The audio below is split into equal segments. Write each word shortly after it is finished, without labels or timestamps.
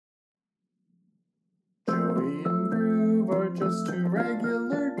just two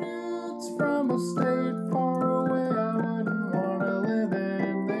regular dudes from a state far away I wouldn't want to live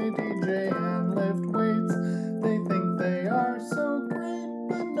in. They DJ and lift weights. They think they are so great,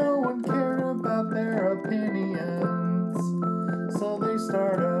 but no one cared about their opinions. So they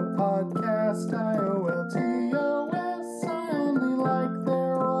start a podcast, IOLTOS. I only like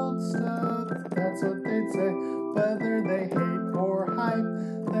their old stuff. That's what they'd say. Whether they hate or hype,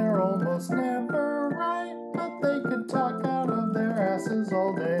 they're almost never right, but they could talk out of their asses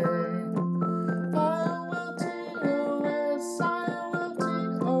all day. IOLTOS,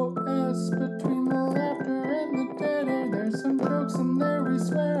 IOLTOS, between the laughter and the dead air, there's some jokes in there, we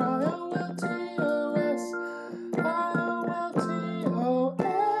swear. IOLTOS, IOLTOS,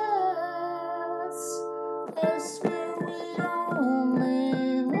 I swear we only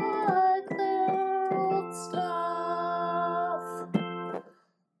like their old stuff.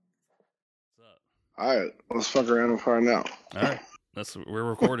 All right, let's fuck around and find out. All right, we're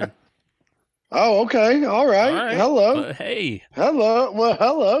recording. Oh, okay. All right. Hello. Hey. Hello. Well,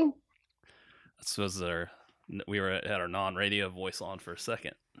 hello. This was we had our non-radio voice on for a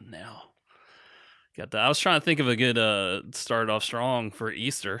second. Now, got that. I was trying to think of a good start off strong for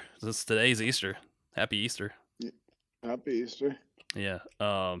Easter. Today's Easter. Happy Easter. Happy Easter. Yeah.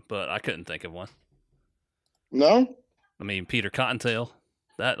 But I couldn't think of one. No? I mean, Peter Cottontail,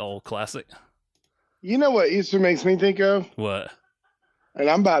 that old classic. You know what Easter makes me think of? What? And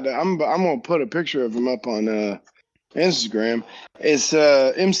I'm gonna put a picture of him up on Instagram. It's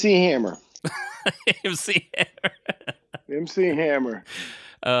MC Hammer. MC Hammer. MC Hammer.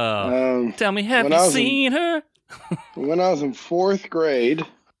 Tell me, have you seen her? When I was in 4th grade,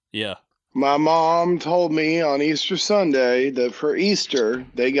 yeah, my mom told me on Easter Sunday that for Easter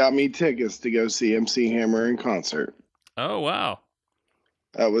they got me tickets to go see MC Hammer in concert. Oh wow.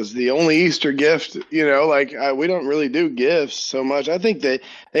 That was the only Easter gift, we don't really do gifts so much. I think they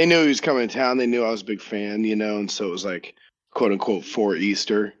knew he was coming to town. They knew I was a big fan, and so it was like, quote unquote, for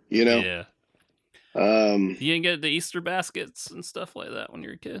Easter, Yeah. You didn't get the Easter baskets and stuff like that when you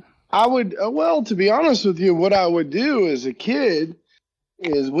were a kid? I would, to be honest with you, what I would do as a kid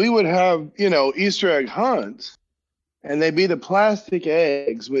is we would have, Easter egg hunts, and they'd be the plastic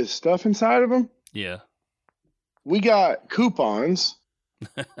eggs with stuff inside of them. Yeah. We got coupons.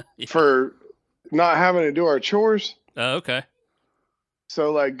 Yeah. For not having to do our chores. Oh, okay.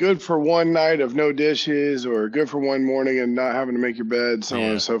 So like good for one night of no dishes, or good for one morning and not having to make your bed, so on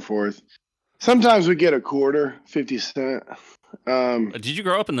and so forth. Sometimes we get a quarter, 50 cents. Did you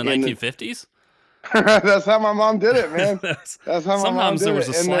grow up in the 1950s? That's how my mom did it, man. That's how my mom did it. Sometimes there was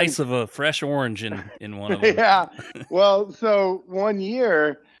a slice of a fresh orange in one of them. Yeah. Well, so one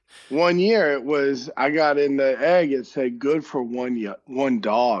year it was, I got in the egg, it said good for one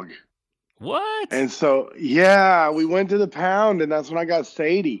dog. What? And so, yeah, we went to the pound, and that's when I got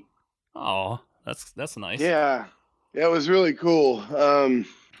Sadie. Oh, that's nice. Yeah, it was really cool.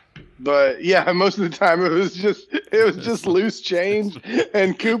 But yeah, most of the time it was just loose change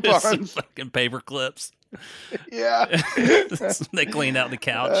and coupons. Some fucking paper clips. Yeah. They cleaned out the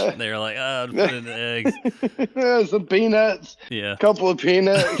couch. They were like, put in the eggs. Some peanuts. Yeah. A couple of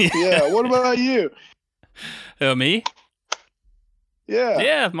peanuts. Yeah. What about you? Me? Yeah.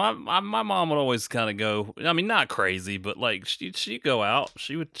 Yeah. My mom would always kind of go. I mean, not crazy, but like she'd go out.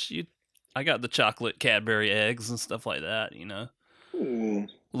 I got the chocolate Cadbury eggs and stuff like that. Ooh.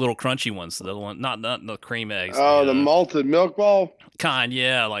 Little crunchy ones. The one, not the cream eggs. Oh, the malted milk ball. Kind,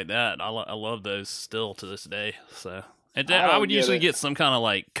 yeah, like that. I love those still to this day. So, and then I would usually get some kind of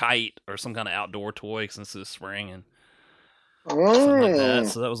like kite or some kind of outdoor toy since it's spring and something like that.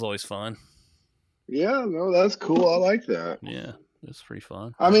 So that was always fun. Yeah, no, that's cool. I like that. Yeah, it's pretty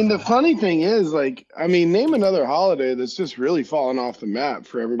fun. I mean, the funny thing is, name another holiday that's just really fallen off the map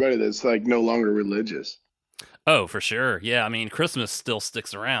for everybody that's like no longer religious. Oh, for sure. Yeah, I mean, Christmas still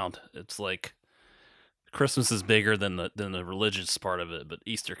sticks around. It's like Christmas is bigger than the religious part of it, but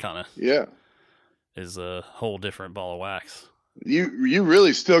Easter kind of is a whole different ball of wax. You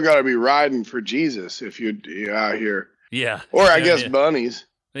really still got to be riding for Jesus if you're out here. Yeah. Or I guess bunnies.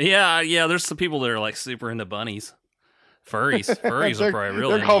 Yeah. There's some people that are like super into bunnies. Furries are probably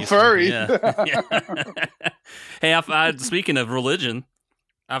really. They're called furries. Yeah. Hey, speaking of religion,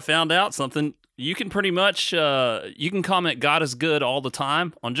 I found out something. You can pretty much you can comment "God is good" all the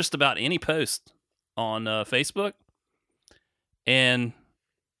time on just about any post on Facebook, and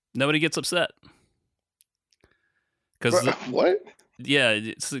nobody gets upset. Because what? Yeah,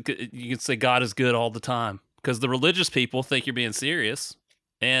 you can say God is good all the time because the religious people think you're being serious,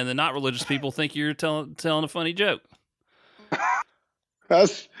 and the not religious people think you're telling a funny joke.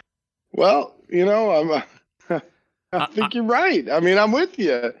 I'm I think you're right. I mean, I'm with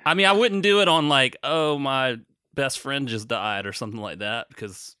you. I mean, I wouldn't do it on like, oh, my best friend just died or something like that,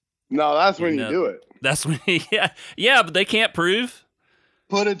 because No, that's You when know. you do it. that's when, yeah, but they can't prove.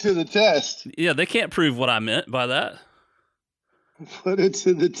 Put it to the test. Yeah, they can't prove what I meant by that. Put it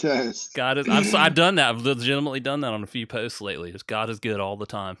to the test. God is, I've done that. I've legitimately done that on a few posts lately. Just God is good all the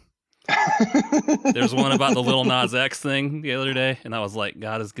time. There's one about the Lil Nas X thing the other day, and I was like,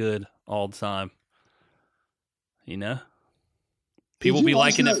 God is good all the time. You know? People you be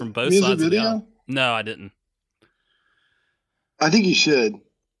watch liking it that from both music sides of the video? aisle. No, I didn't. I think you should.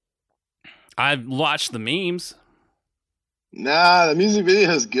 I watched the memes. Nah, the music video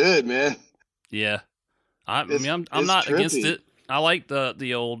is good, man. Yeah. I It's- mean, I'm it's not against trippy. it. I like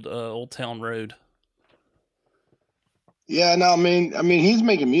the old Town Road. Yeah, no, I mean, he's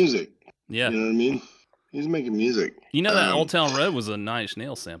making music. Yeah. You know what I mean? He's making music. You know that Um, Old Town Road was a Nine Inch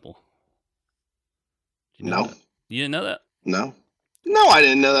Nails sample. Did you know No, that? You didn't know that? no, I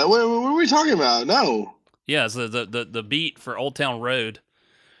didn't know that. What are we talking about? No. Yeah, so the beat for Old Town Road,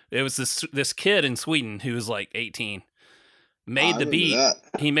 it was this kid in Sweden who was like 18, made I the remember beat. that.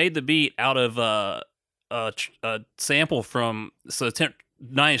 He made the beat out of a sample from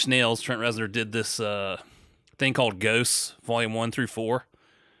Nine Inch Nails. Trent Reznor did this thing called Ghosts, Volume 1 through 4.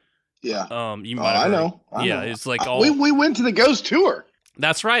 Yeah. You Oh, might have I heard. know. I Yeah, know. it's like all. We went to the Ghost tour.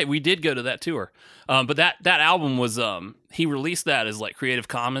 That's right. We did go to that tour. But that album was he released that as like Creative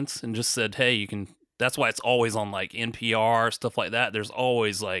Commons and just said, hey, you can. That's why it's always on like NPR, stuff like that. There's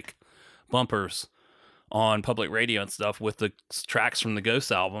always like bumpers on public radio and stuff with the tracks from the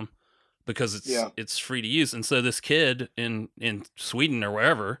Ghost album because it's free to use. And so this kid in Sweden or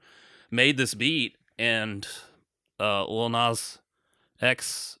wherever made this beat, and Lil Nas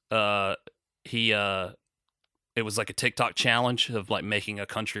X it was like a TikTok challenge of like making a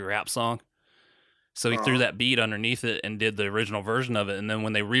country rap song. So he threw that beat underneath it and did the original version of it. And then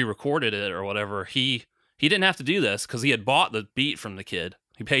when they re-recorded it or whatever, he didn't have to do this because he had bought the beat from the kid.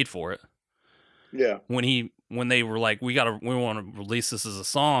 He paid for it. Yeah. When they were like, we want to release this as a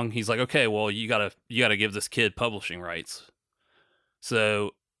song, he's like, okay, well, you gotta give this kid publishing rights.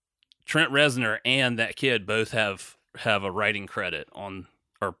 So Trent Reznor and that kid both have a writing credit on,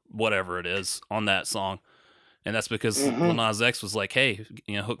 or whatever it is, on that song. And that's because Lil Nas X was like, hey,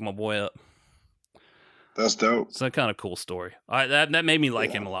 hook my boy up. That's dope. It's a kind of cool story. That made me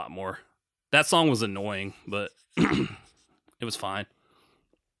like him a lot more. That song was annoying, but it was fine.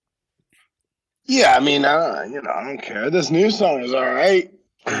 Yeah, I mean, I don't care. This new song is all right.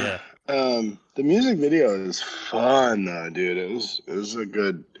 Yeah. The music video is fun though, dude. It's a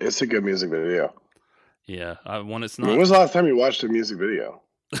good music video. Yeah. When it's I mean, not. when was the last time you watched a music video?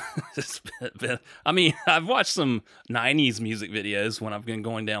 I mean, I've watched some 90s music videos when I've been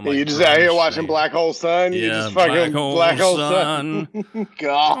going down my. You just out here watching Black Hole Sun. You Yeah, just fucking Black Hole Sun.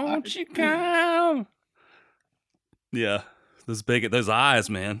 God, Won't you come? Yeah. Those eyes,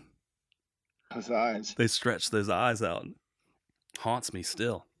 man. those eyes. They stretch those eyes out. Haunts me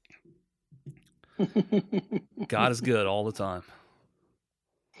still. God is good all the time.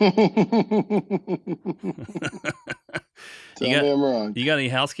 Tell me I'm wrong. You got any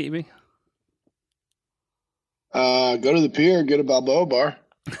housekeeping? Go to the pier, get a Balboa bar.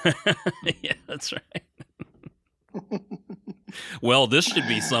 Yeah, that's right. Well, this should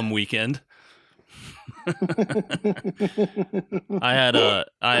be some weekend. I had a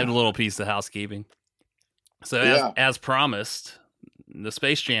little piece of housekeeping. So Yeah. as promised, the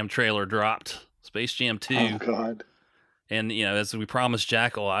Space Jam trailer dropped. Space Jam 2. Oh God. And, as we promised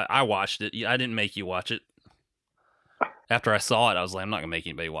Jackal, I watched it. I didn't make you watch it. After I saw it, I was like, I'm not going to make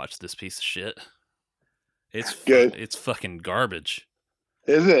anybody watch this piece of shit. It's Good. It's fucking garbage.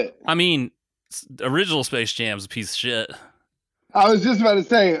 Is it? I mean, original Space Jam's a piece of shit. I was just about to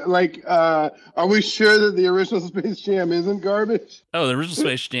say, like, are we sure that the original Space Jam isn't garbage? Oh, the original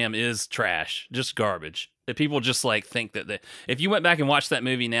Space Jam is trash. Just garbage. If people just, like, think that if you went back and watched that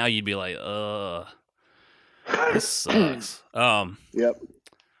movie now, you'd be like, this sucks. Yep.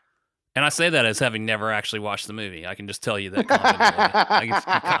 And I say that as having never actually watched the movie. I can just tell you that confidently.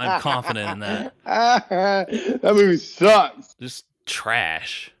 I'm confident in that. That movie sucks. Just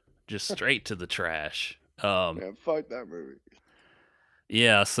trash. Just straight to the trash. Yeah, fuck that movie.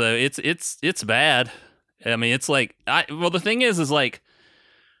 Yeah, so it's bad. I mean, it's like the thing is like,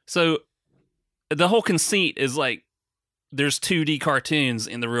 so the whole conceit is like there's 2D cartoons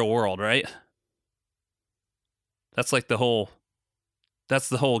in the real world, right? That's like the whole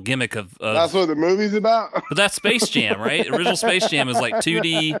gimmick of That's what the movie's about. But that's Space Jam, right? Original Space Jam is like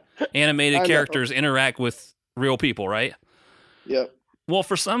 2D animated characters interact with real people, right? Yep. Well,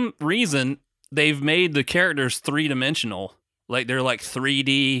 for some reason, they've made the characters 3-dimensional. Like they're like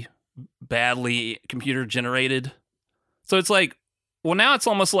 3D, badly computer generated. So it's like, well, now it's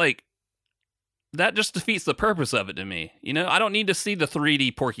almost like that just defeats the purpose of it to me. You know, I don't need to see the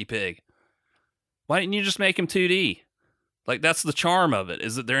 3D Porky Pig. Why didn't you just make him 2D? Like that's the charm of it,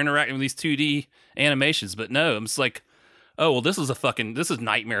 is that they're interacting with these 2D animations. But no, I'm just like, oh well, this is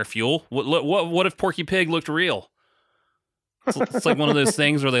nightmare fuel. What if Porky Pig looked real? It's like one of those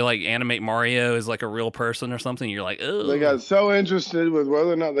things where they like animate Mario as like a real person or something. You're like, oh. They got so interested with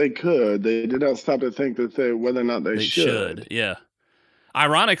whether or not they could, they did not stop to think that whether or not they should. Yeah.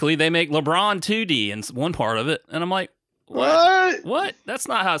 Ironically, they make LeBron 2D in one part of it, and I'm like, What? What? That's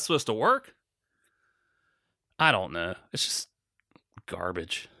not how it's supposed to work. I don't know. It's just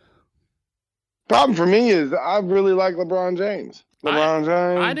garbage. Problem for me is I really like LeBron James. James.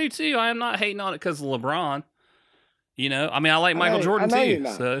 I do too. I am not hating on it because of LeBron. You know, I mean, I like Michael Jordan too.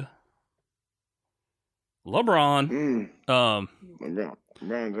 So LeBron,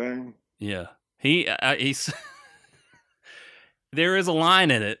 LeBron James. Yeah, he's. There is a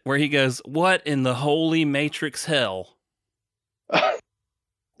line in it where he goes, "What in the holy matrix hell?"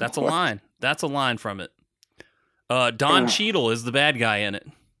 That's a line. That's a line from it. Don Cheadle is the bad guy in it,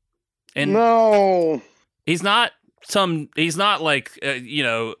 and no, he's not like you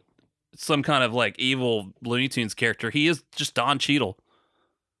know, some kind of like evil Looney Tunes character. He is just Don Cheadle.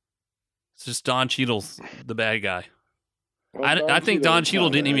 It's just Don Cheadle's the bad guy. Well, I think Don Cheadle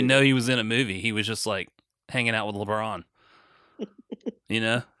didn't even know he was in a movie. He was just like hanging out with LeBron. You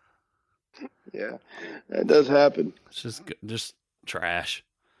know? Yeah, that does happen. It's just trash.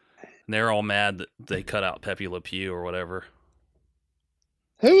 And they're all mad that they cut out Pepe Le Pew or whatever.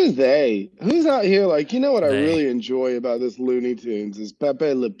 Who is they? Who's out here like, you know what I really enjoy about this Looney Tunes is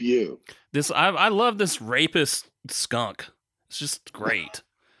Pepe Le Pew. I love this rapist skunk. It's just great.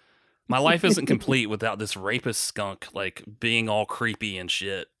 My life isn't complete without this rapist skunk like being all creepy and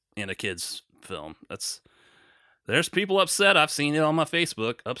shit in a kid's film. There's people upset. I've seen it on my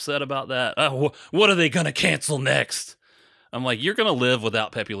Facebook. Upset about that. What are they gonna cancel next? I'm like, you're gonna live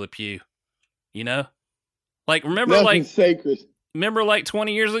without Pepe Le Pew. You know, like remember sacred. Remember like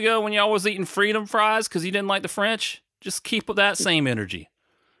 20 years ago when y'all was eating freedom fries because you didn't like the French? Just keep that same energy.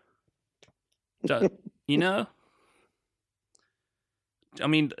 You know. I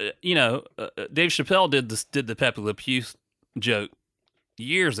mean, you know, Dave Chappelle did the Pepe Le Pew joke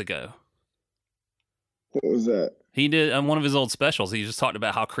years ago. What was that? He did on one of his old specials. He just talked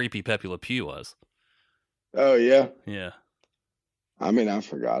about how creepy Pepe Le Pew was. Oh yeah, yeah. I mean, I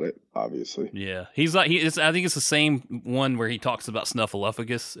forgot it. Obviously. Yeah, he's like I think it's the same one where he talks about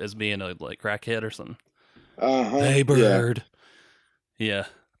Snuffleupagus as being a like crackhead or something. Hey bird. Yeah.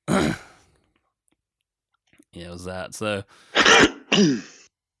 Yeah, it was that. So.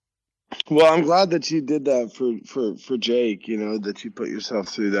 Well, I'm glad that you did that for Jake. You know, that you put yourself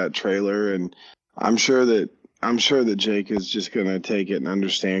through that trailer, and I'm sure that Jake is just gonna take it and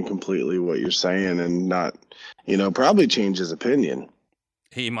understand completely what you're saying, and not, you know, probably change his opinion.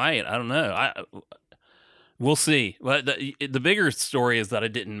 He might. I don't know. We'll see. But the bigger story is that I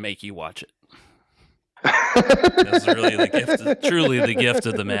didn't make you watch it. That's really the gift. Truly, the gift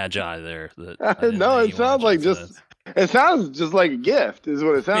of the Magi. There. No, it sounds like it sounds just like a gift. Is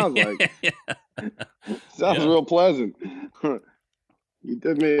what it sounds like. Sounds real pleasant. You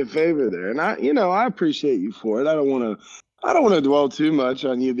did me a favor there, and I appreciate you for it. I don't want to dwell too much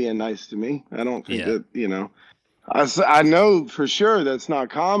on you being nice to me. I don't think that, you know, I know for sure that's not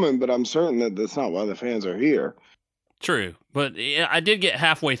common, but I'm certain that that's not why the fans are here. True, but I did get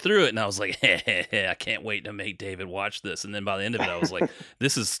halfway through it, and I was like, I can't wait to make David watch this. And then by the end of it, I was like,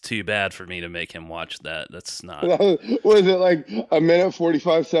 this is too bad for me to make him watch that. That's not. Was it like a minute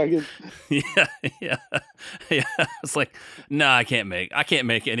 45 seconds? Yeah. It's like, no, I can't make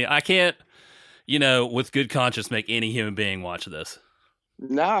any. I can't, you know, with good conscience, make any human being watch this.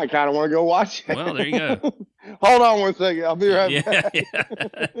 Now I kind of want to go watch it. Well, there you go. Hold on 1 second. I'll be right back.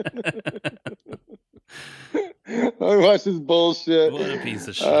 Let me watch this bullshit. What a piece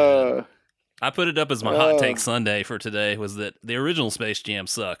of shit. I put it up as my hot take Sunday for today, was that the original Space Jam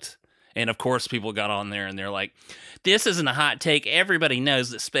sucked. And of course people got on there and they're like, this isn't a hot take. Everybody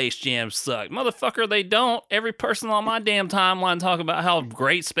knows that Space Jam sucked. Motherfucker, they don't. Every person on my damn timeline talk about how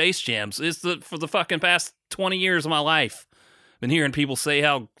great Space Jams is for the fucking past 20 years of my life. Been hearing people say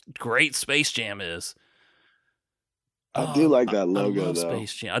how great Space Jam is. I do like that logo, I love though.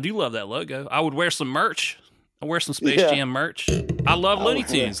 Space Jam. I do love that logo. I would wear some merch. I wear some Space Jam merch. I love Looney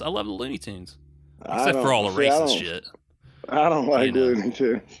Tunes. I love the Looney Tunes. Except for all the racist shit. I don't like Looney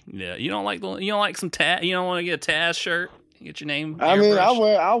Tunes. Yeah, you don't like some Taz. You don't want to get a Taz shirt. Get your name. I mean,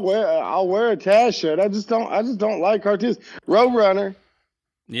 airbrushed. I'll wear a Taz shirt. I just don't like cartoons. Roadrunner,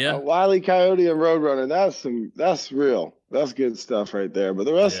 Yeah. Wile E. Coyote and Roadrunner. That's real. That's good stuff right there. But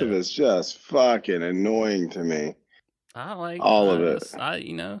the rest of Yeah. it's just fucking annoying to me. I like All of it.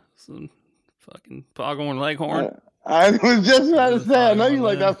 Some fucking Foghorn Leghorn. I was just about to say, I know you Foghorn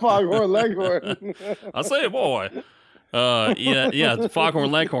like that Foghorn Leghorn. I say, boy. Yeah,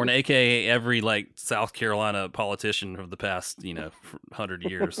 Foghorn Leghorn, aka every like South Carolina politician of the past, 100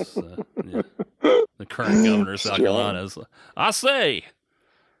 years. Yeah. The current governor of South Carolina is. I say,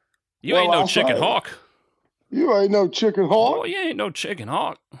 you ain't no chicken hawk. You ain't no chicken hawk. Oh, you ain't no chicken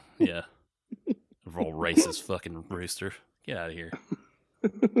hawk. Yeah. Old racist fucking rooster. Get out of here.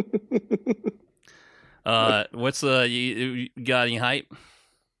 What's you got any hype?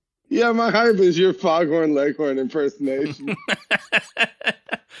 Yeah, my hype is your Foghorn Leghorn impersonation. I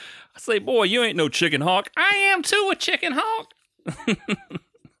say, boy, you ain't no chicken hawk. I am too a chicken hawk.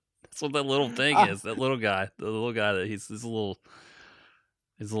 That's what that little thing is. That little guy. The little guy that he's his little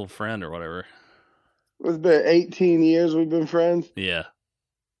friend or whatever. It's been 18 years we've been friends. Yeah.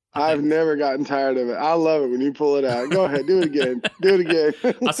 I've never gotten tired of it. I love it when you pull it out. Go ahead, do it again. Do it again.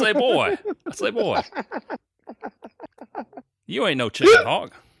 I say, boy. You ain't no chicken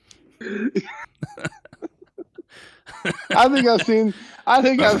hawk. I think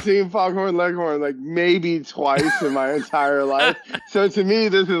I've seen Foghorn Leghorn like maybe twice in my entire life. So to me,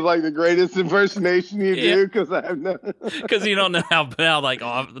 this is like the greatest impersonation you do because I have no. Because you don't know how like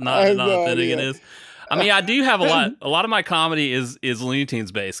not authentic it is. I mean, I do have a lot of my comedy is Looney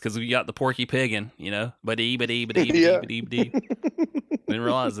Tunes based because we got the Porky Pig and ba-dee. Didn't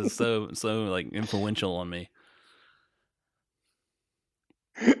realize it's so like influential on me.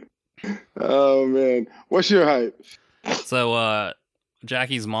 Oh man, what's your hype? So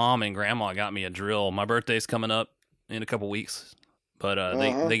Jackie's mom and grandma got me a drill. My birthday's coming up in a couple weeks, but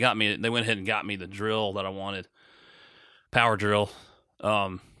they got me. They went ahead and got me the drill that I wanted, power drill.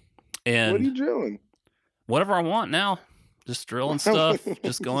 And what are you drilling? Whatever I want now. Just drilling stuff.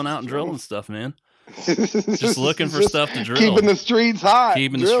 Just going out and drilling stuff, man. Just looking for stuff to drill. Keeping the streets hot.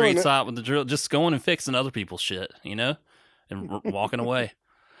 Keeping the streets hot with the drill. Just going and fixing other people's shit, and walking away.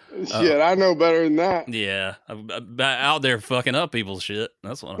 Shit, I know better than that. Yeah, I'm out there fucking up people's shit.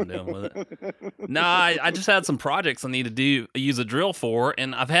 That's what I'm doing with it. Nah, I just had some projects I need to use a drill for,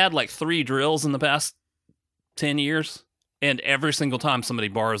 and I've had like 3 drills in the past 10 years. And every single time somebody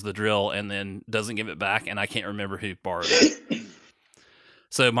borrows the drill and then doesn't give it back, and I can't remember who borrowed it.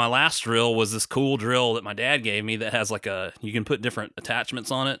 So my last drill was this cool drill that my dad gave me that has you can put different attachments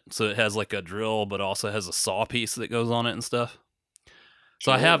on it. So it has like a drill, but also has a saw piece that goes on it and stuff.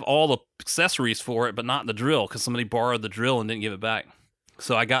 So I have all the accessories for it, but not the drill because somebody borrowed the drill and didn't give it back.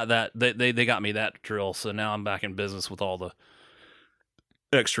 So I got that. They got me that drill. So now I'm back in business with all the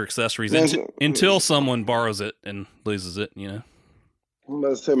extra accessories until someone borrows it and loses it, I'm about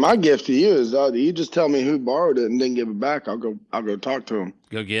to say, my gift to you is you just tell me who borrowed it and didn't give it back. I'll go talk to him.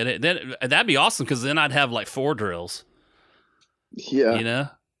 Go get it. Then that'd be awesome because then I'd have like 4 drills. Yeah.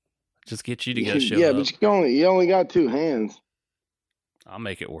 Just get you to go show up. Yeah, but you only got 2 hands. I'll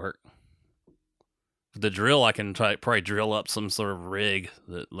make it work. The drill, I can probably drill up some sort of rig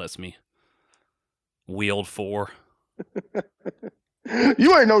that lets me wield 4.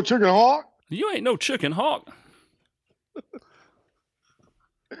 You ain't no chicken hawk. You ain't no chicken hawk.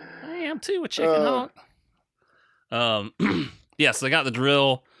 I am too a chicken hawk. Yes, I got the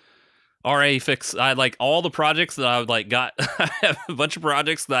drill. RA fix. I like all the projects that I like got. I have a bunch of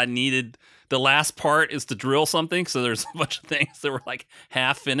projects that I needed. The last part is to drill something. So there's a bunch of things that were like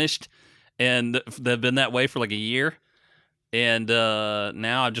half finished, and they've been that way for like a year. And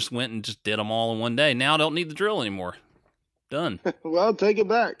now I just went and just did them all in one day. Now I don't need the drill anymore. Done. Well, take it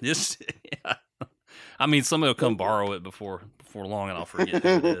back. Just yeah. I mean, somebody will come borrow it before long, and I'll forget who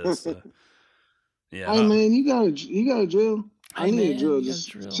it is. So. Yeah. Hey man, you got a drill. I need a drill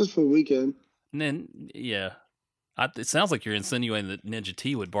just for the weekend. And then it sounds like you're insinuating that Ninja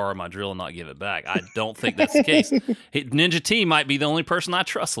T would borrow my drill and not give it back. I don't think that's the case. Ninja T might be the only person I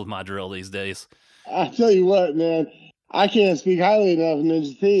trust with my drill these days. I tell you what, man, I can't speak highly enough of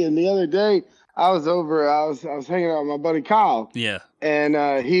Ninja T. And the other day, I was hanging out with my buddy Kyle. Yeah.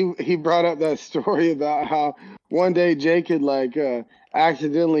 And he brought up that story about how one day Jake had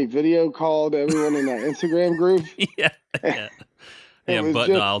accidentally video called everyone in that Instagram group. Yeah. Butt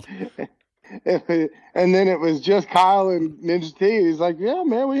dialed. And then it was just Kyle and Ninja T. He's like, yeah,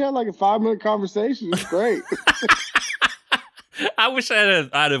 man, we had like a 5-minute conversation. It's great. I wish I'd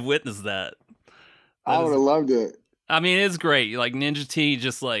have witnessed that. I would have loved it. I mean, it's great. Like Ninja T,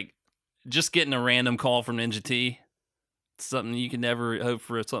 just getting a random call from Ninja T. something you can never hope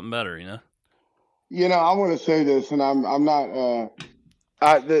for something better, you know? You know, I want to say this, and I'm not.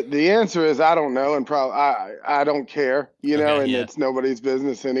 The answer is I don't know, and probably I don't care, you know, Okay, and yeah. it's nobody's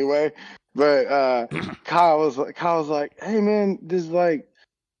business anyway. But Kyle was like, "Hey man, does Ninja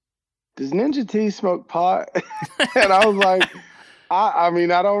T smoke pot?" And I was like, I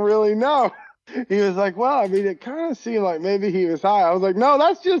mean, I don't really know. He was like, "Well, I mean, it kind of seemed like maybe he was high." I was like, "No,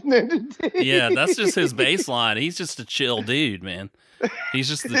 that's just Ninja T." Yeah, that's just his baseline. He's just a chill dude, man. He's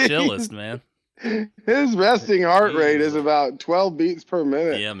just the chillest, man. His resting heart rate is Jesus. about 12 beats per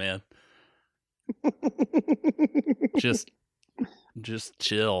minute. Yeah, man. Just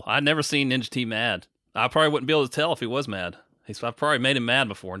chill. I'd never seen Ninja T mad. I probably wouldn't be able to tell if he was mad. I've probably made him mad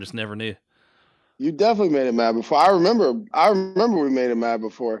before and just never knew. You definitely made him mad before. I remember we made him mad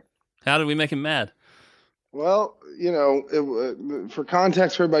before. How did we make him mad? Well, you know, for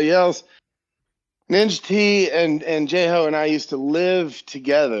context for everybody else, Ninja T and J-Ho and I used to live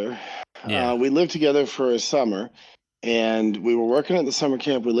together. Yeah. We lived together for a summer, and we were working at the summer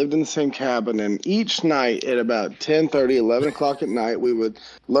camp. We lived in the same cabin, and each night at about 10:30, 11 o'clock at night, we would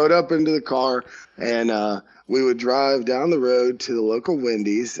load up into the car, and we would drive down the road to the local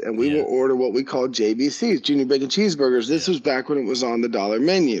Wendy's, and we would order what we called JBCs, Junior Bacon Cheeseburgers. This was back when it was on the dollar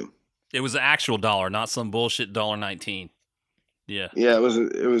menu. It was the actual dollar, not some bullshit $1.19. Yeah. Yeah, it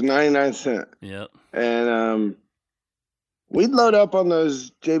was 99 cents. Yep. And we'd load up on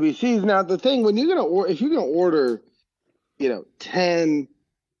those JBCs. Now the thing, if you're gonna order, you know, 10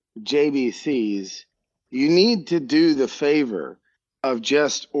 JBCs, you need to do the favor of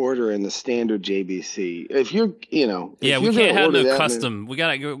just ordering the standard JBC. If you're, you know, yeah, we can't have no custom. We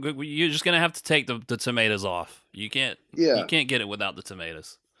gotta go. You're just gonna have to take the tomatoes off. You can't. Yeah. You can't get it without the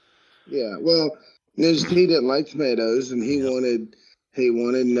tomatoes. Yeah. Well, Ninja T didn't like tomatoes, and he wanted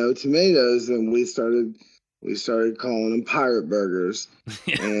no tomatoes, and we started calling them pirate burgers.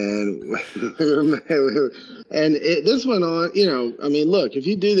 And this went on, you know, I mean, look, if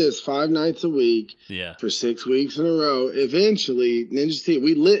you do this 5 nights a week for 6 weeks in a row, eventually Ninja T,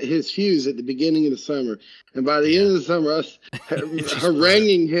 we lit his fuse at the beginning of the summer. And by the end of the summer, us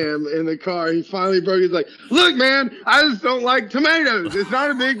haranguing him in the car, he finally broke. He's like, "Look, man, I just don't like tomatoes. It's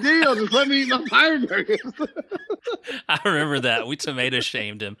not a big deal. Just let me eat my pirate burgers." I remember that. We tomato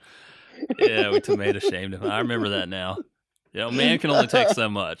shamed him. Yeah, we tomato shamed him. I remember that now. You know, man can only take so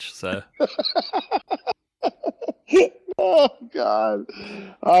much. So. Oh God,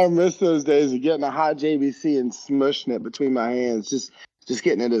 I miss those days of getting a hot JBC and smushing it between my hands, just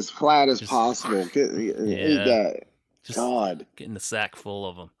getting it as flat as possible. Eat that. God, getting the sack full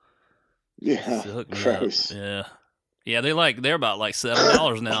of them. Yeah, gross. Yeah. They're about like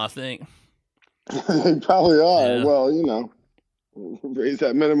 $7 now, I think. They probably are. Yeah. Well, you know. Raise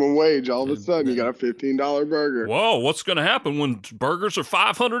that minimum wage, all of a sudden you got a $15 burger. Whoa, what's going to happen when burgers are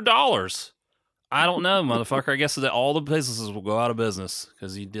 $500? I don't know, motherfucker. I guess that all the businesses will go out of business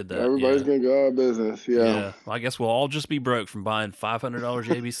because you did that. Everybody's going to go out of business, yeah. Well, I guess we'll all just be broke from buying $500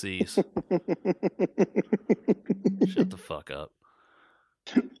 JBCs. Shut the fuck up.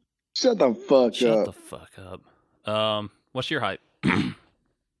 Shut the fuck up. Shut the fuck up. What's your hype? Well,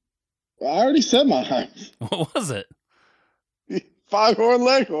 I already said my hype. What was it? 5-horn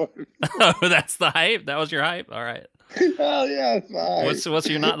leghorn. Oh, that's the hype? That was your hype? All right. Hell yeah, it's my hype. What's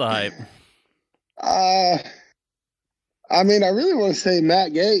your not the hype? I mean, I really want to say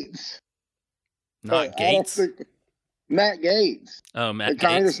Matt Gaetz. Not Gates? Matt Gaetz. Oh, Matt the Gaetz.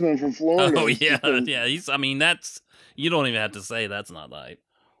 Congressman from Florida. Oh, yeah. Yeah. You don't even have to say that's not the hype.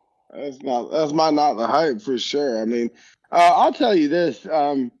 That's not the hype for sure. I mean, I'll tell you this.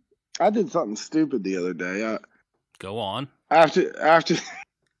 I did something stupid the other day. Go on. After the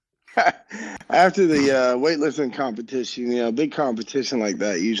weightlifting competition, you know, big competition like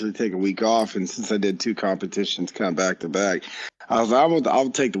that usually take a week off. And since I did 2 competitions kind of back to back, I was like, I'll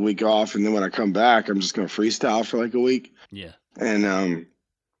take the week off, and then when I come back, I'm just gonna freestyle for like a week. Yeah. And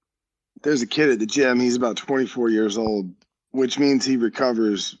there's a kid at the gym. He's about 24 years old, which means he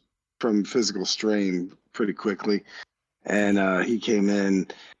recovers from physical strain pretty quickly. And he came in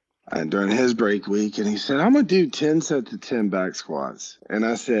during his break week, and he said, "I'm going to do 10 sets of 10 back squats." And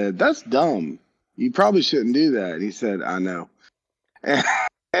I said, "That's dumb. You probably shouldn't do that." And he said, "I know."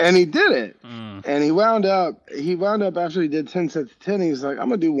 And he did it. And he wound up after he did 10 sets of 10, he's like, "I'm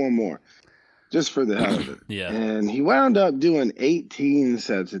going to do one more just for the hell of it." Yeah. And he wound up doing 18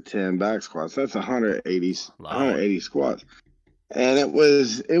 sets of 10 back squats. That's 180 squats. And it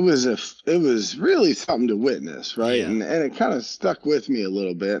was really something to witness, right? Yeah. And it kind of stuck with me a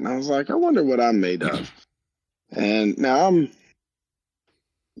little bit. And I was like, I wonder what I'm made of. And now I'm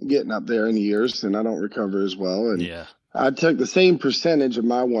getting up there in years, and I don't recover as well. And I took the same percentage of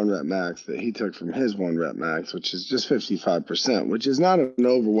my 1 rep max that he took from his 1 rep max, which is just 55%, which is not an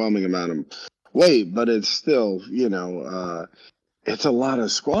overwhelming amount of weight, but it's still, it's a lot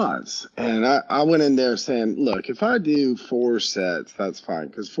of squats. And I went in there saying, look, if I do 4 sets, that's fine.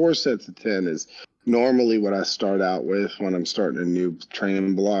 Because 4 sets of 10 is normally what I start out with when I'm starting a new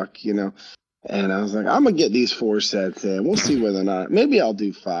training block, And I was like, I'm going to get these 4 sets in. We'll see whether or not. Maybe I'll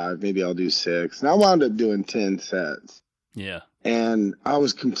do 5. Maybe I'll do 6. And I wound up doing 10 sets. Yeah. And I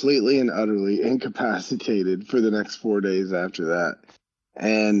was completely and utterly incapacitated for the next 4 days after that.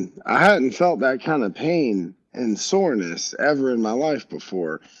 And I hadn't felt that kind of pain and soreness ever in my life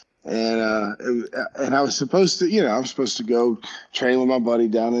before. And and I was supposed to, I was supposed to go train with my buddy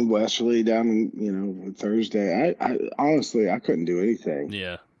down in Westerly, down in, Thursday. I honestly, I couldn't do anything.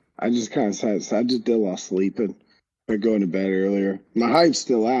 Yeah. I just kind of sat, so I just did a lot of sleeping or going to bed earlier. My hype's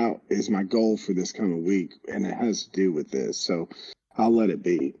still out is my goal for this coming week, and it has to do with this. So I'll let it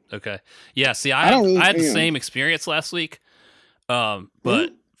be. Okay. Yeah. See, I had the same experience last week.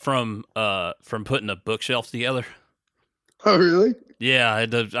 But from putting a bookshelf together. Oh, really? Yeah, I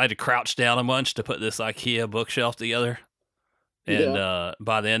had to crouch down a bunch to put this IKEA bookshelf together, and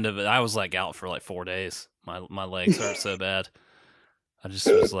by the end of it, I was like out for like 4 days. My legs hurt so bad. I just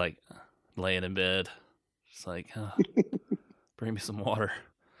was like laying in bed, just like, bring me some water.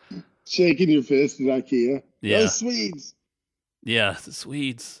 Shaking your fist at IKEA. Yeah, those Swedes. Yeah, the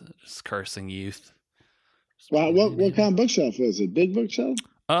Swedes just cursing youth. Wow, what kind of bookshelf is it? Big bookshelf?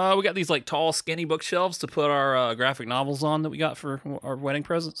 We got these like tall, skinny bookshelves to put our graphic novels on that we got for our wedding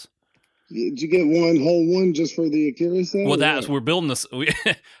presents. Did you get one whole one just for the Akira set? Well, we're building this.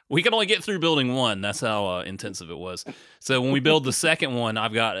 We can only get through building one. That's how intensive it was. So when we build the second one,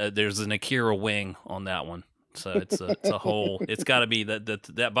 I've got there's an Akira wing on that one. So it's a whole. It's got to be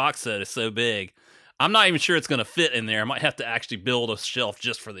that box set is so big. I'm not even sure it's going to fit in there. I might have to actually build a shelf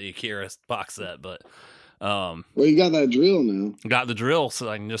just for the Akira box set, but. Well, you got that drill now. Got the drill, so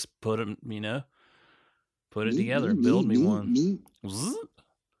I can just put it together, build me one.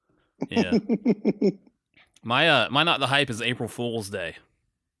 Yeah. My not the hype is April Fool's Day.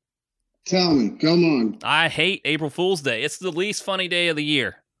 Tell me, come on. I hate April Fool's Day. It's the least funny day of the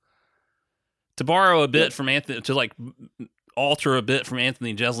year. To borrow a bit from Anthony, to like alter a bit from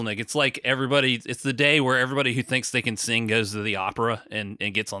Anthony Jeselnik, it's like it's the day where everybody who thinks they can sing goes to the opera and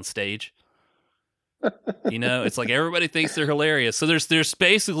gets on stage. It's like everybody thinks they're hilarious. So there's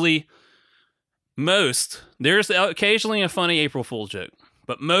basically there's occasionally a funny April Fool's joke,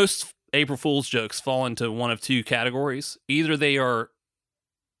 but most April Fool's jokes fall into one of 2 categories. Either they are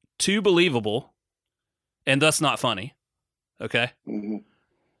too believable and thus not funny, okay? Mm-hmm.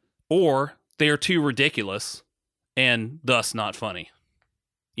 Or they are too ridiculous and thus not funny.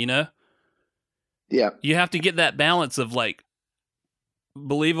 Yeah. You have to get that balance of like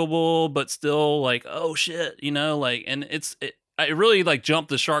believable but still like, oh shit, and it really like jumped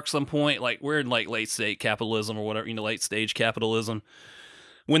the shark some point. Like we're in like late stage capitalism or whatever, late stage capitalism,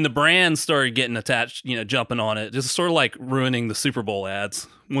 when the brands started getting attached, jumping on it, just sort of like ruining the Super Bowl ads.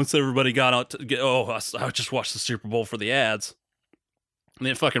 Once everybody got out to get, I just watched the Super Bowl for the ads, and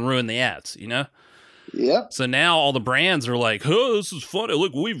then fucking ruined the ads, Yeah. So now all the brands are like, oh, this is funny,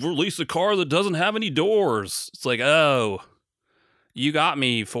 look, we've released a car that doesn't have any doors. It's like, oh, you got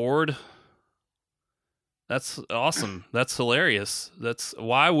me, Ford. That's awesome. That's hilarious.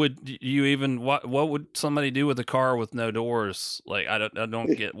 Why would you even? What would somebody do with a car with no doors? Like I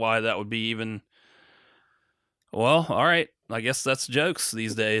don't get why that would be even. Well, all right. I guess that's jokes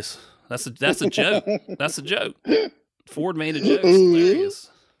these days. That's a joke. That's a joke. Ford made a joke. It's hilarious.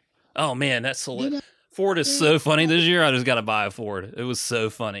 Oh man, that's hilarious. Ford is so funny this year. I just got to buy a Ford. It was so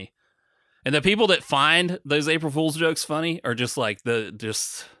funny. And the people that find those April Fool's jokes funny are just like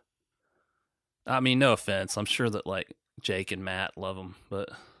I mean, no offense. I'm sure that like Jake and Matt love them, but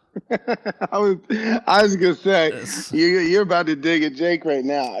I was gonna say you're about to dig at Jake right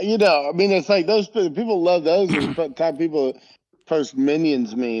now. I mean, it's like those people love those. The type of people post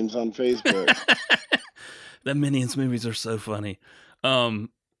Minions memes on Facebook. The Minions movies are so funny. Yeah,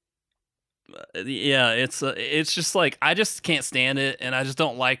 it's just like I just can't stand it, and I just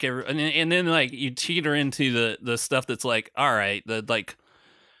don't like it. And then like you teeter into the stuff that's like, all right,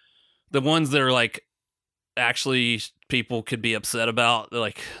 the ones that are like actually people could be upset about,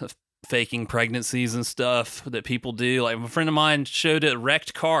 like faking pregnancies and stuff that people do. Like a friend of mine showed a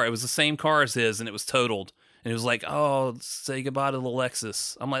wrecked car. It was the same car as his, and it was totaled. And it was like, oh, say goodbye to the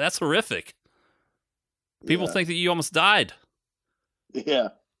Lexus. I'm like, that's horrific. People think that you almost died. Yeah.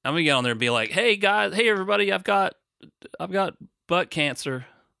 I'm gonna get on there and be like, "Hey guys, hey everybody, I've got butt cancer."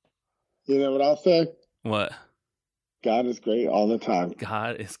 You know what I'll say? What? God is great all the time.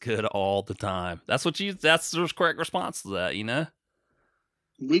 God is good all the time. That's the correct response to that, you know?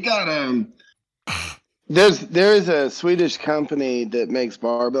 We got there is a Swedish company that makes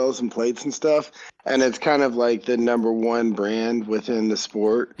barbells and plates and stuff, and it's kind of like the number one brand within the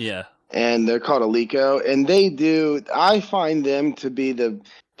sport. Yeah. And they're called Alico, and I find them to be the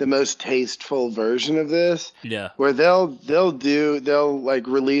most tasteful version of this. Yeah. Where they'll like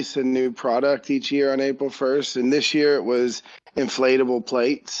release a new product each year on April 1st, and this year it was inflatable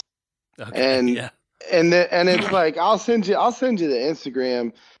plates. Okay. And yeah. and it's like I'll send you the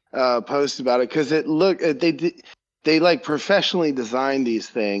Instagram post about it, because they like professionally design these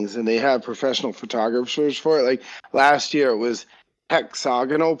things, and they have professional photographers for it. Like last year it was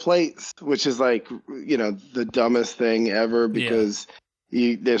hexagonal plates, which is like, you know, the dumbest thing ever, because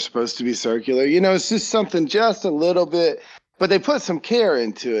they're supposed to be circular. You know, it's just something just a little bit, but they put some care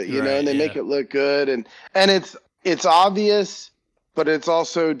into it, you know, and they make it look good, and it's obvious, but it's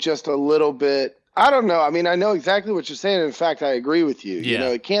also just a little bit. I don't know. I mean, I know exactly what you're saying. In fact, I agree with you. You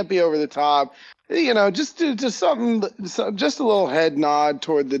know, it can't be over the top. You know, just something, just a little head nod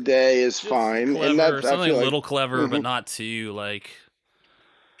toward the day is just fine. Clever, and that, something a like, little clever, but not too like,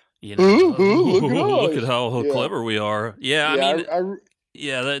 you know, look at how clever we are. Yeah, I mean,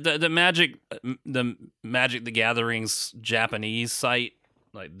 the Magic the Gathering's Japanese site,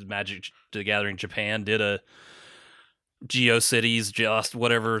 like Magic the Gathering Japan, did a GeoCities, just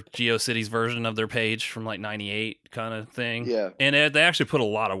whatever GeoCities version of their page from like 98 kind of thing. Yeah. And they actually put a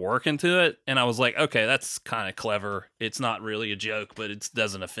lot of work into it. And I was like, okay, that's kind of clever. It's not really a joke, but it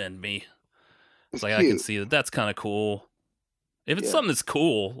doesn't offend me. It's like, cute. I can see that's kind of cool. If it's something that's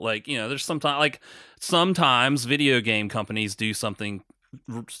cool, like, you know, there's sometimes video game companies do something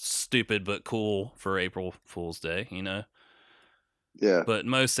stupid but cool for April Fool's Day, you know? Yeah. But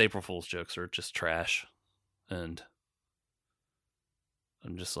most April Fool's jokes are just trash. And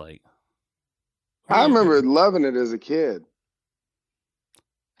I'm just like, I remember loving it as a kid.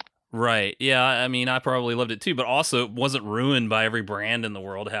 Right. Yeah. I mean, I probably loved it too, but also it wasn't ruined by every brand in the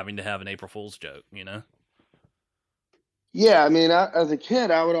world having to have an April Fool's joke, you know? Yeah. I mean, as a kid,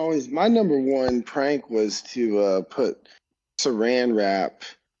 my number one prank was to put saran wrap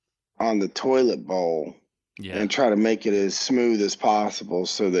on the toilet bowl and try to make it as smooth as possible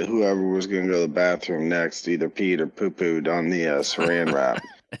so that whoever was going to go to the bathroom next either peed or poo-pooed on the saran wrap.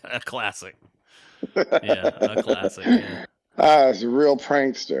 A classic. Yeah, a classic. Yeah. It's a real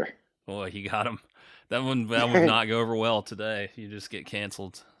prankster. Boy, you got him. That would not go over well today. You just get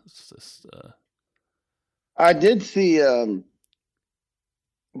canceled. It's just. I did see that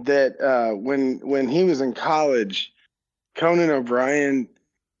when he was in college, Conan O'Brien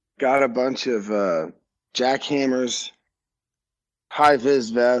got a bunch of jackhammers, high-vis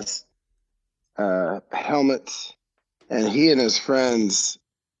vests, helmets, and he and his friends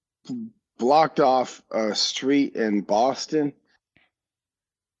blocked off a street in Boston,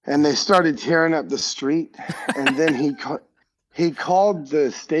 and they started tearing up the street. And then he called the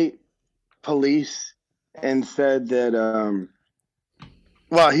state police and said that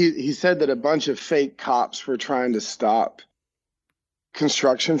he said that a bunch of fake cops were trying to stop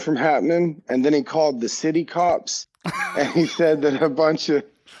construction from happening, and then he called the city cops and he said that a bunch of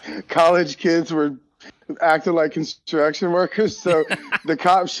college kids were acting like construction workers, so the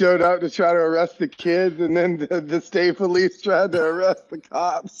cops showed up to try to arrest the kids, and then the state police tried to arrest the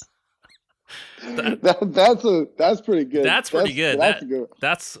cops. That's pretty good. That's pretty good. That's good.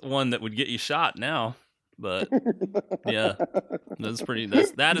 That's one that would get you shot now, but yeah,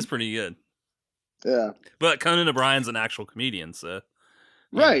 that is pretty good. Yeah, but Conan O'Brien's an actual comedian, so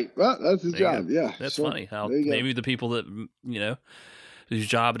right. Well, that's his job. Yeah, that's funny how maybe the people that, you know, whose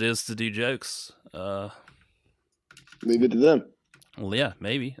job it is to do jokes, leave it to them. Well, yeah,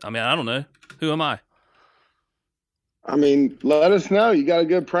 maybe. I mean, I don't know. Who am I? I mean, let us know. You got a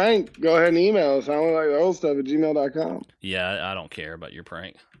good prank? Go ahead and email us. I don't like the old stuff at gmail.com. Yeah, I don't care about your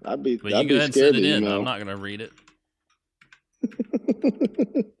prank. But you go ahead and send it in. I'm not going to read it.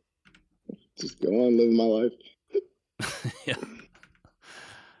 Just go on living my life. Yeah.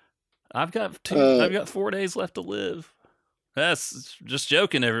 I've got 4 days left to live. That's just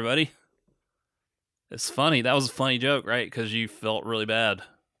joking, everybody. It's funny. That was a funny joke, right? Because you felt really bad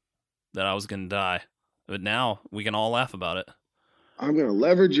that I was going to die. But now we can all laugh about it. I'm going to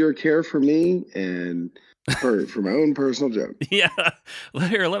leverage your care for me and for my own personal joke. Yeah.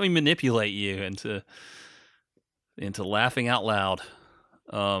 Here, let me manipulate you into laughing out loud.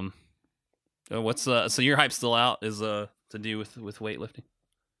 What's so your hype still out is to do with weightlifting?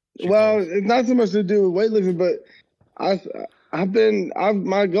 Well, it's not so much to do with weightlifting, but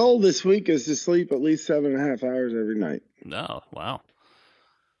My goal this week is to sleep at least 7.5 hours every night. Oh, wow.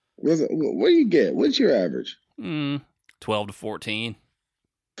 What do you get? What's your average? 12 to 14.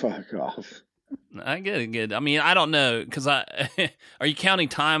 Fuck off. I get it. Good. I mean, I don't know because are you counting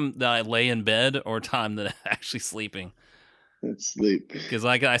time that I lay in bed or time that I'm actually sleeping? Sleep. Because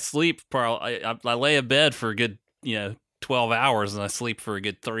I sleep probably I lay in bed for a good 12 hours and I sleep for a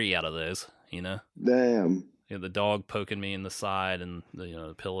good 3 out of those. Damn. Yeah, the dog poking me in the side and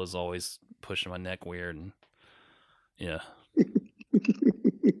the pillow's always pushing my neck weird and yeah.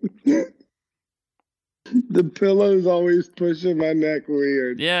 The pillow's always pushing my neck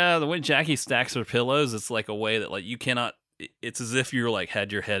weird. Yeah, the way Jackie stacks her pillows, it's like a way that like you cannot. It's as if you're like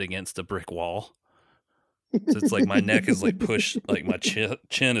had your head against a brick wall. So it's like my neck is like pushed, like my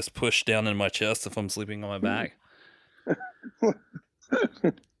chin is pushed down in my chest if I'm sleeping on my back.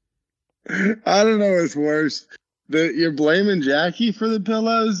 I don't know what's worse. You're blaming Jackie for the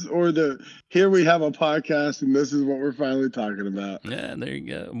pillows or here we have a podcast and this is what we're finally talking about. Yeah, there you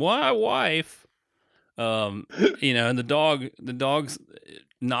go. My wife, and the dog's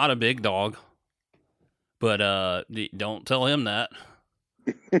not a big dog, but don't tell him that.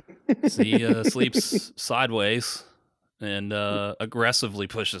 He sleeps sideways and aggressively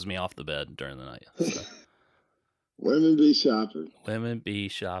pushes me off the bed during the night. So. Women be shopping. Women be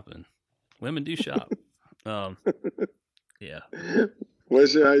shopping. Women do shop. Yeah.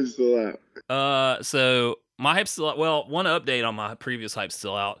 What's your hype still out? So my hype's still out. Well, one update on my previous hype's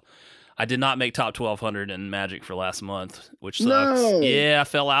still out. I did not make top 1200 in Magic for last month, which sucks. No. Yeah, I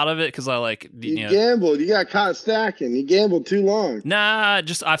fell out of it because I you gambled. You got caught stacking. You gambled too long. Nah,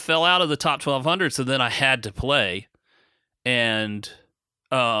 I fell out of the top 1200, so then I had to play, and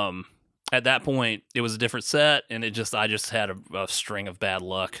at that point it was a different set, and I just had a string of bad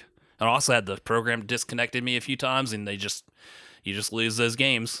luck. And I also had the program disconnected me a few times, and you just lose those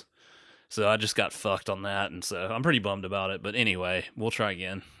games. So I just got fucked on that, and so I'm pretty bummed about it. But anyway, we'll try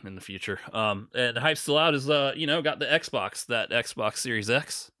again in the future. And the hype still out is, got the Xbox, that Xbox Series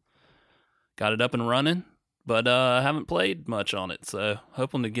X. Got it up and running, but I haven't played much on it, so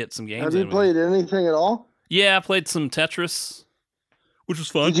hoping to get some games. Have you played anything at all? Yeah, I played some Tetris, which was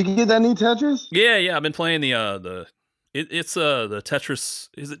fun. Did you get that new Tetris? Yeah, I've been playing it's the Tetris.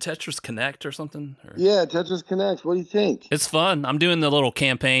 Is it Tetris Connect or something? Yeah, Tetris Connect. What do you think? It's fun. I'm doing the little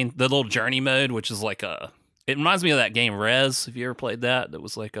campaign, the little journey mode, which is like it reminds me of that game Rez. Have you ever played that? That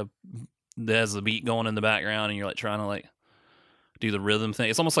was like that has a beat going in the background, and you're like trying to like do the rhythm thing.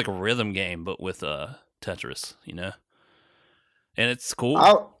 It's almost like a rhythm game, but with Tetris, and it's cool.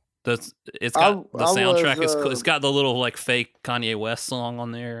 The soundtrack is cool. It's got the little like fake Kanye West song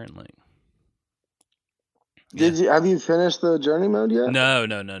on there, and like. Have you finished the journey mode yet? No.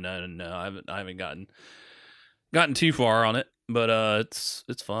 I haven't gotten too far on it, but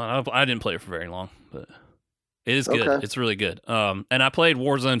it's fun. I didn't play it for very long, but it is good. Okay. It's really good. And I played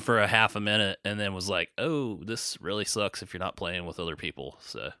Warzone for a half a minute, and then was like, oh, this really sucks if you're not playing with other people,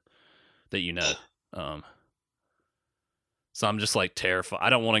 so that So I'm just like terrified. I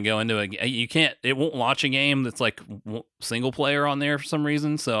don't want to go into it won't launch a game that's like single player on there for some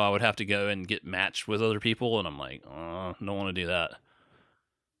reason. So I would have to go and get matched with other people. And I'm like, don't want to do that.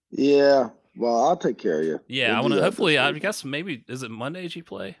 Yeah. Well, I'll take care of you. Yeah. I want to, hopefully, I guess maybe, is it Mondays you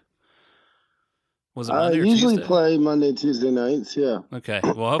play? Was it Monday or usually Tuesday? Play Monday, Tuesday nights. Yeah. Okay.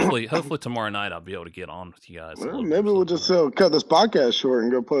 Well, hopefully tomorrow night I'll be able to get on with you guys. Well, maybe we'll just cut this podcast short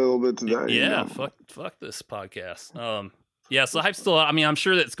and go play a little bit today. Yeah. Fuck this podcast. Yeah, so the hype's still. I mean, I'm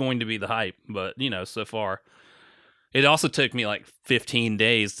sure that's going to be the hype, but so far, it also took me like 15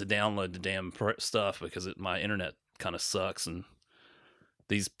 days to download the damn stuff because my internet kind of sucks, and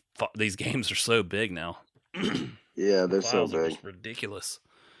these games are so big now. Yeah, they're so big, just ridiculous.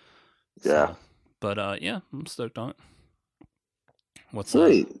 Yeah, so, but yeah, I'm stoked on it. What's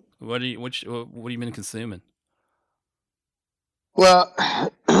Great. What have you been consuming? Well,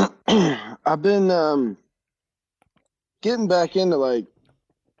 I've been getting back into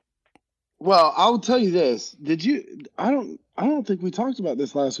I'll tell you this. I don't think we talked about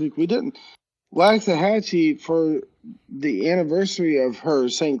this last week. We didn't. Waxahachie, for the anniversary of her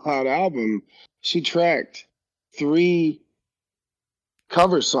St. Cloud album, she tracked 3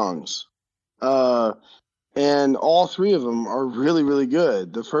 cover songs. And all 3 of them are really, really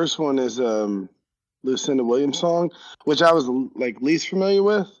good. The first one is Lucinda Williams song, which I was least familiar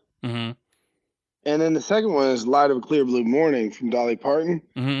with. Mm-hmm. And then the second one is Light of a Clear Blue Morning from Dolly Parton.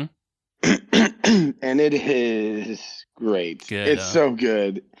 Mm-hmm. And it is great. Good, it's so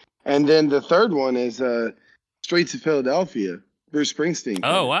good. And then the third one is Streets of Philadelphia, Bruce Springsteen.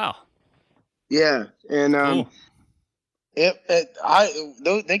 Oh, wow. Yeah. And cool.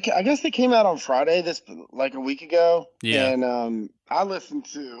 I guess they came out on Friday, this like a week ago, Yeah. and I listened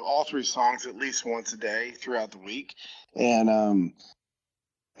to all three songs at least once a day throughout the week, and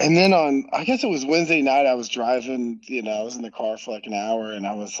then on, I guess it was Wednesday night, I was driving, I was in the car for like an hour, and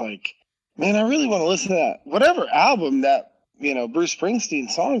I was like, man, I really want to listen to that whatever album that Bruce Springsteen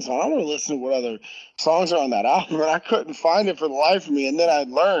songs on. I want to listen to what other songs are on that album, and I couldn't find it for the life of me. And then I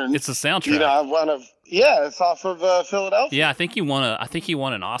learned It's a soundtrack. It's off of Philadelphia. Yeah, I think he won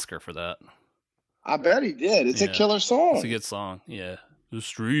an Oscar for that. I bet he did. It's a Yeah. killer song. It's a good song. Yeah. The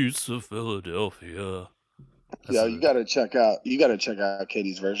streets of Philadelphia. You gotta check out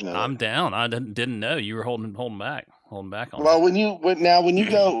Katie's version of it. I'm down. I didn't know you were holding back on Well, that. when you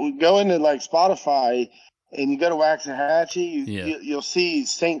go into like Spotify and you go to Waxahachie, you'll see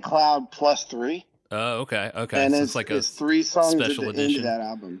St. Cloud +3. Oh, okay. And So it's like it's 3 songs at special the edition. end of that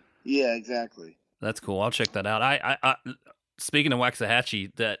album. Yeah, exactly. That's cool. I'll check that out. I speaking of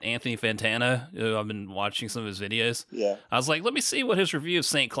Waxahachie, that Anthony Fantano, who I've been watching some of his videos. Yeah. I was like, let me see what his review of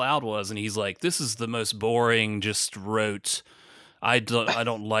St. Cloud was, and he's like, this is the most boring, just rote. I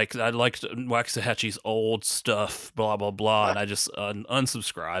don't like. I like Waxahachie's old stuff, blah blah blah, and I just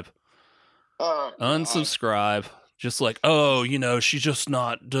unsubscribe. Unsubscribe. Just like, she just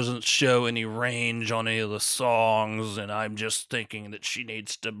doesn't show any range on any of the songs, and I'm just thinking that she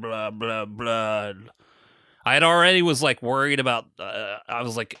needs to blah blah blah. I had already was like worried about. I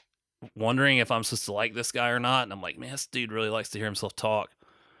was like wondering if I'm supposed to like this guy or not, and I'm like, man, this dude really likes to hear himself talk.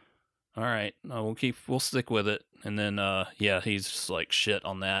 All right, no, we'll stick with it. And then, he's just like shit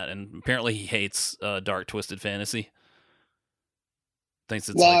on that, and apparently he hates Dark Twisted Fantasy. Thinks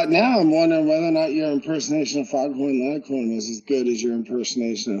it's now I'm wondering whether or not your impersonation of Foghorn Leghorn was as good as your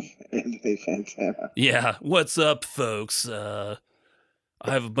impersonation of Anthony Fantano. Yeah, what's up, folks? I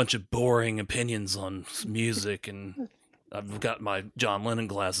have a bunch of boring opinions on music, and I've got my John Lennon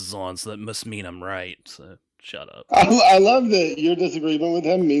glasses on, so that must mean I'm right. So shut up. I love that your disagreement with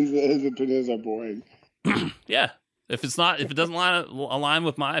him means that his opinions are boring. Yeah, if it doesn't align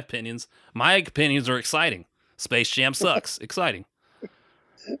with my opinions are exciting. Space Jam sucks, exciting.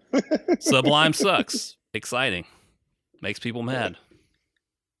 Sublime sucks, exciting. Makes people mad.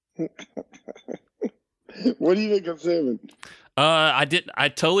 What do you think of Simon? I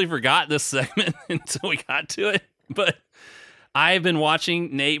totally forgot this segment until we got to it, but I've been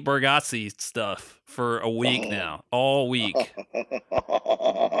watching Nate Bargatze stuff for a week now, all week.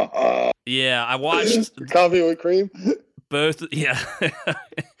 Yeah, I watched Coffee with Cream. Both. Yeah,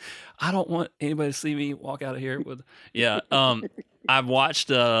 I don't want anybody to see me walk out of here with. Yeah, I watched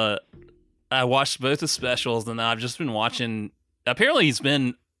both the specials, and I've just been watching. Apparently, he's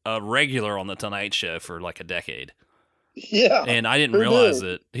been a regular on the Tonight Show for like a decade. Yeah, and I didn't realize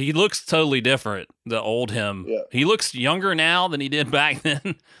it. He looks totally different. The old him. Yeah. He looks younger now than he did back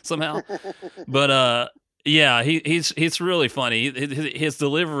then somehow. But he's really funny. His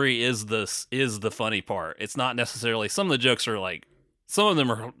delivery is the funny part. It's not necessarily. Some of the jokes are like, some of them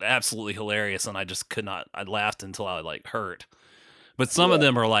are absolutely hilarious, and I just could not. I laughed until I like hurt. But some of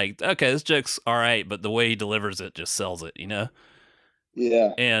them are like, okay, this joke's all right, but the way he delivers it just sells it,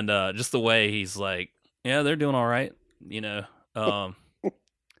 Yeah. And just the way he's like, yeah, they're doing all right. And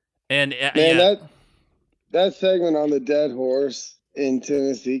man, that segment on the dead horse in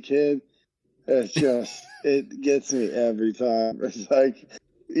Tennessee Kid, it's just it gets me every time. It's like,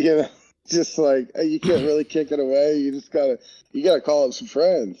 just like you can't really kick it away. You just gotta call up some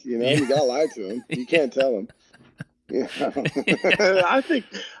friends. You gotta lie to them. You can't tell them. I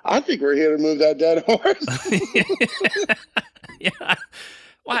think we're here to move that dead horse. Yeah.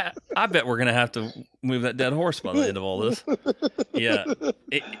 Well, I bet we're gonna have to move that dead horse by the end of all this. Yeah,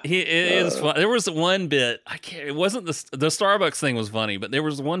 it is fun. There was one bit it wasn't the Starbucks thing was funny, but there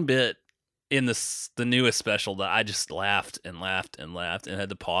was one bit in the newest special that I just laughed and laughed and laughed and had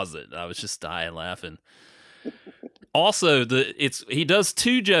to pause it. I was just dying laughing. Also, he does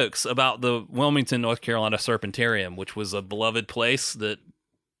two jokes about the Wilmington, North Carolina Serpentarium, which was a beloved place that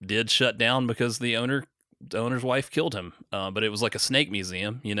did shut down because the owner's wife killed him. But it was like a snake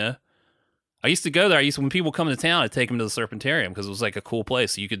museum, I used to go there. When people come to town, I'd take them to the Serpentarium because it was like a cool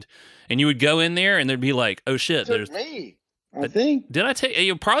place. You would go in there and there'd be like, oh shit, there's me. I think. Did I take?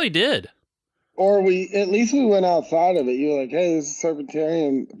 You probably did. Or at least we went outside of it. You were like, hey, this is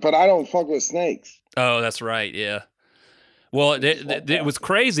Serpentarium, but I don't fuck with snakes. Oh, that's right. Yeah. Well, it was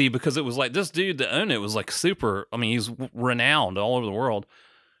crazy because it was like this dude that owned it was like super. I mean, he's renowned all over the world.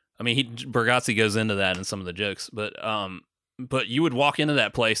 I mean, Bargatze goes into that in some of the jokes, but you would walk into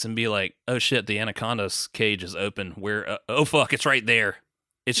that place and be like, oh shit, the anaconda's cage is open. Oh fuck, it's right there.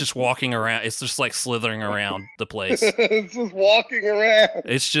 It's just walking around. It's just like slithering around the place. It's just walking around.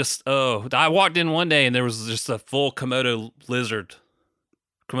 It's just, oh, I walked in one day and there was just a full Komodo lizard,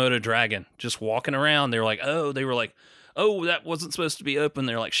 Komodo dragon just walking around. They were like, oh, that wasn't supposed to be open.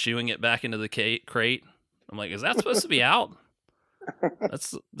 They're like shooing it back into the crate. I'm like, is that supposed to be out?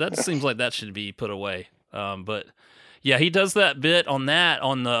 That seems like that should be put away. But yeah, he does that bit on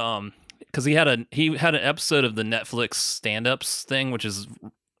the because he had an episode of the Netflix stand-ups thing, which is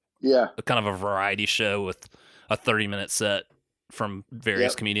kind of a variety show with a 30-minute set from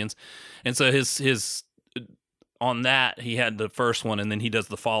various comedians. And so his on that, he had the first one, and then he does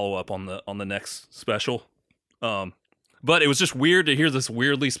the follow-up on the next special. But it was just weird to hear this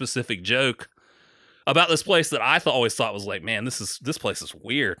weirdly specific joke about this place that I always thought was like, man, this place is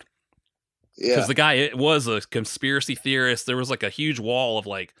weird. Yeah. Because the guy was a conspiracy theorist. There was like a huge wall of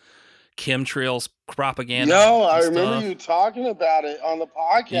like chemtrails propaganda. No, I remember you talking about it on the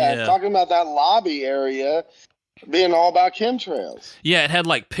podcast, talking about that lobby area being all about chemtrails. Yeah, it had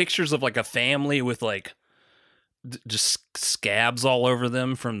like pictures of like a family with like just scabs all over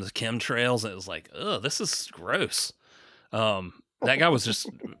them from the chemtrails. And it was like, oh, this is gross. That guy was just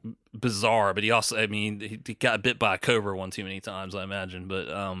bizarre, but he also, I mean, he got bit by a cobra one too many times, I imagine. But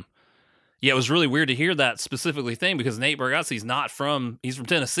yeah, it was really weird to hear that specifically thing because Nate Bargatze's he's from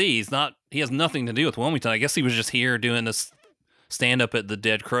Tennessee. He has nothing to do with Wilmington. I guess he was just here doing this stand up at the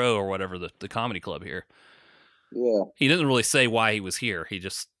Dead Crow or whatever, the comedy club here. Yeah. He didn't really say why he was here. He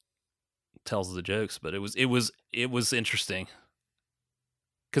just tells the jokes, but it was interesting.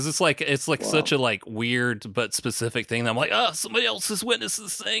 Cause it's like such a like weird but specific thing. That I'm like, oh, somebody else has witnessed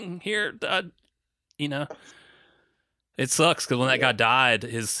this thing here. You know, it sucks because when that guy died,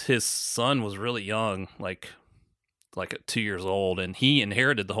 his son was really young, like 2 years old, and he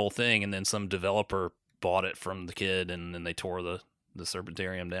inherited the whole thing. And then some developer bought it from the kid, and then they tore the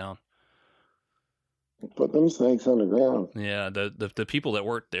Serpentarium down. Put them snakes underground. Yeah, the people that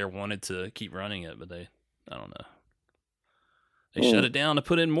worked there wanted to keep running it, but I don't know. They shut it down to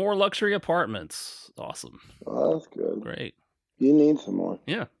put in more luxury apartments. Awesome. Oh, that's good. Great. You need some more.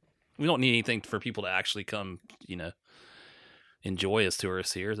 Yeah. We don't need anything for people to actually come, enjoy as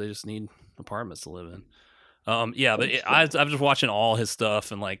tourists here. They just need apartments to live in. I'm just watching all his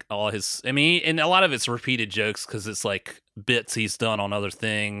stuff and like all his, and a lot of it's repeated jokes because it's like bits he's done on other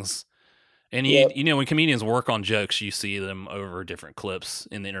things. And when comedians work on jokes, you see them over different clips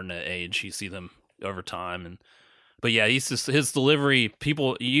in the internet age. You see them over time. But yeah, he's just, his delivery,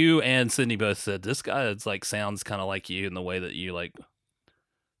 people, you and Sydney both said, this guy sounds kind of like you in the way that you like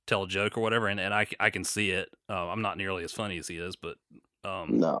tell a joke or whatever. And I can see it. I'm not nearly as funny as he is, but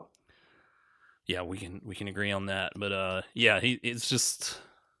no. Yeah, we can agree on that. But it's just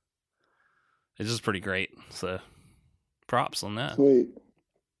pretty great. So props on that. Sweet.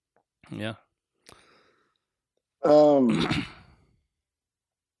 Yeah.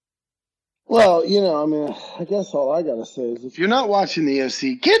 Well, I guess all I gotta say is if you're not watching the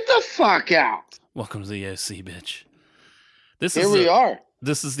OC, get the fuck out. Welcome to the OC, bitch. We are.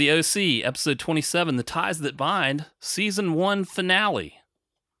 This is the OC, episode 27, The Ties That Bind, season 1 finale.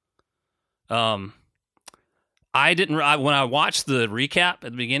 When I watched the recap at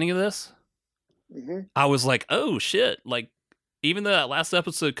the beginning of this, I was like, oh shit, like, even though that last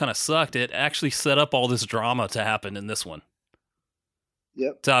episode kind of sucked, it actually set up all this drama to happen in this one.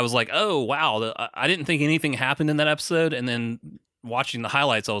 Yep. So I was like, oh, wow. I didn't think anything happened in that episode. And then watching the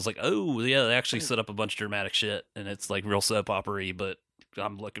highlights, I was like, oh, yeah, they actually set up a bunch of dramatic shit. And it's like real soap opera-y, but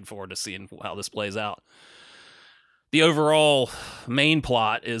I'm looking forward to seeing how this plays out. The overall main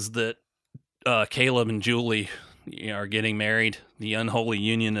plot is that Caleb and Julie are getting married. The unholy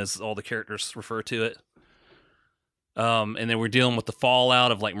union, as all the characters refer to it. And then we're dealing with the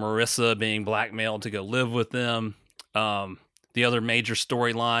fallout of like Marissa being blackmailed to go live with them. The other major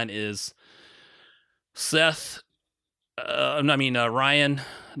storyline is Ryan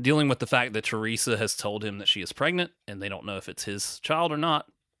dealing with the fact that Teresa has told him that she is pregnant and they don't know if it's his child or not.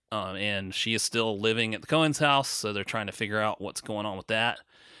 And she is still living at the Cohen's house. So they're trying to figure out what's going on with that.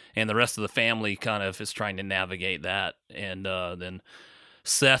 And the rest of the family kind of is trying to navigate that. And then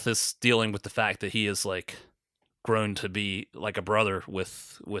Seth is dealing with the fact that he is like grown to be like a brother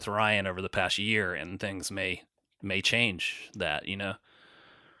with Ryan over the past year, and things may change that,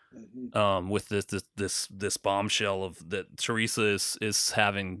 with this bombshell of that Teresa is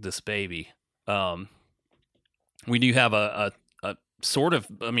having this baby. We do have a sort of,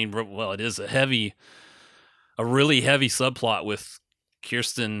 it is a really heavy subplot with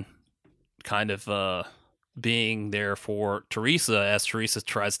Kirsten kind of being there for Teresa as Teresa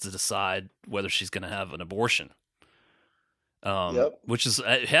tries to decide whether she's going to have an abortion. Yep. Which is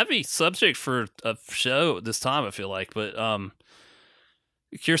a heavy subject for a show this time, I feel like. But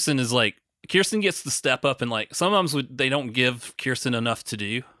Kirsten gets to step up, and like sometimes they don't give Kirsten enough to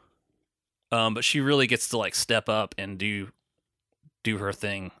do, but she really gets to like step up and do her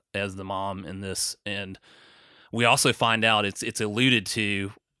thing as the mom in this. And we also find out it's alluded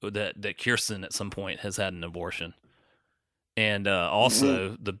to that Kirsten at some point has had an abortion. And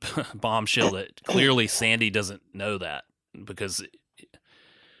also the bombshell that clearly Sandy doesn't know that, because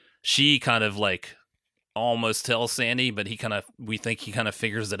she kind of like almost tells Sandy, but we think he kind of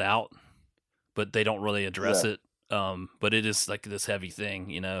figures it out, but they don't really address it. But it is like this heavy thing,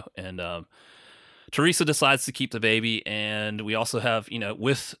 you know. And Teresa decides to keep the baby, and we also have, you know,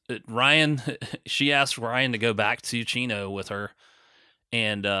 with Ryan, she asked Ryan to go back to Chino with her.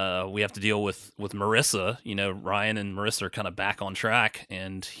 And we have to deal with Marissa. You know, Ryan and Marissa are kind of back on track,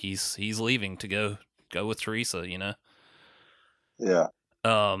 and he's leaving to go with Teresa. You know. Yeah.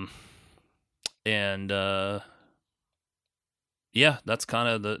 Yeah, that's kind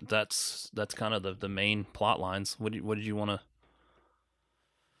of the main plot lines. What did you want to?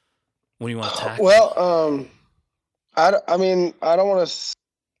 What do you want to tackle? Well, I mean, I don't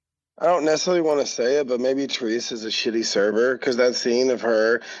necessarily want to say it, but maybe Teresa's a shitty server, because that scene of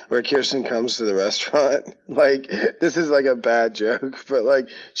her where Kirsten comes to the restaurant, like, this is like a bad joke, but like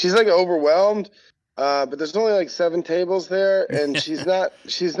she's like overwhelmed, but there's only like 7 tables there, and she's not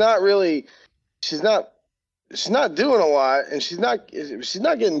doing a lot, and she's not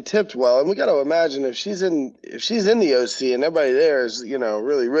getting tipped well. And we got to imagine if she's in the OC and everybody there is, you know,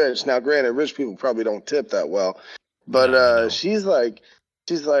 really rich. Now, granted, rich people probably don't tip that well, but No. she's like,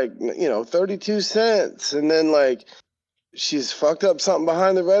 you know, 32 cents. And then like, she's fucked up something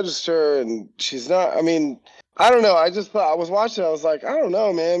behind the register, and she's not, I mean, I don't know. I just thought, I was watching, I was like, I don't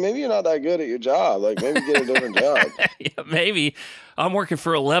know, man, maybe you're not that good at your job. Like, maybe get a different job. Yeah, maybe. I'm working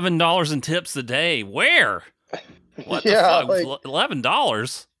for $11 in tips a day. Where? What the Yeah, fuck? like-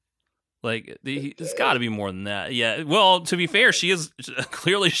 $11? Like, it's got to be more than that. Yeah. Well, to be fair, she's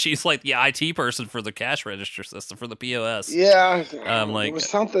like the IT person for the cash register system, for the POS. Yeah. Like, there was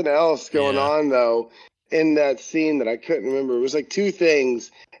something else going on though in that scene that I couldn't remember. It was like 2 things,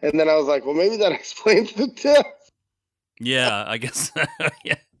 and then I was like, well, maybe that explains the tip. Yeah, I guess.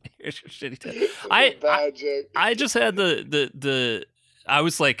 Yeah. Here's your shitty tip. It's a bad joke. I just had I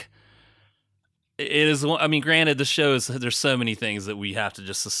was like, it is, I mean, granted, the show is, there's so many things that we have to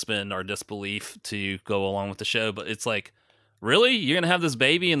just suspend our disbelief to go along with the show, but it's like, really? You're going to have this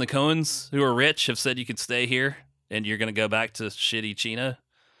baby, and the Coens, who are rich, have said you could stay here, and you're going to go back to shitty Chino?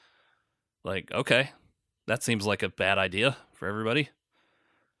 Like, okay. That seems like a bad idea for everybody.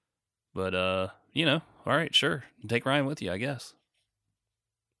 But, you know, all right, sure. Take Ryan with you, I guess.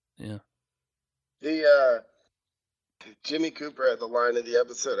 Yeah. The Jimmy Cooper had the line of the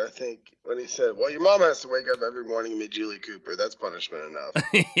episode, I think, when he said, well, your mom has to wake up every morning and meet Julie Cooper. That's punishment enough.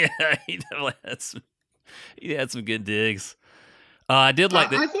 Yeah, he definitely had some good digs. I did like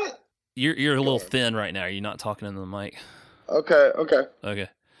that. I thought, You're a little thin right now. Are you not talking into the mic? Okay.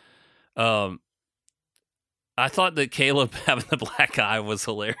 I thought that Caleb having the black eye was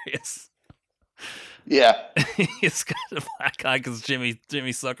hilarious. Yeah. He's got a black eye because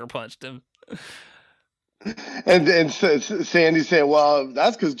Jimmy sucker punched him. And Sandy said, well,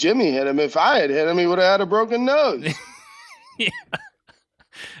 that's because Jimmy hit him. If I had hit him, he would have had a broken nose. Yeah.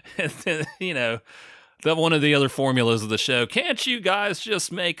 And then, you know, that one of the other formulas of the show, can't you guys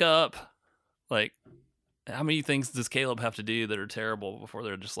just make up? Like, how many things does Caleb have to do that are terrible before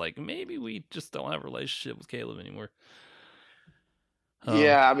they're just like, maybe we just don't have a relationship with Caleb anymore?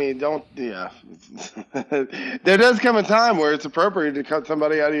 Yeah, I mean, there does come a time where it's appropriate to cut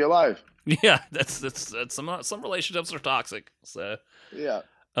somebody out of your life. Yeah, that's some relationships are toxic. So yeah.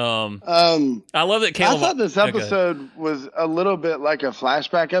 I love that Caleb. I thought this episode was a little bit like a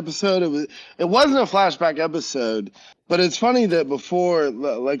flashback episode. It wasn't a flashback episode, but it's funny that before,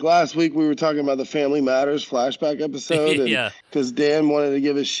 like last week, we were talking about the Family Matters flashback episode, yeah, because Dan wanted to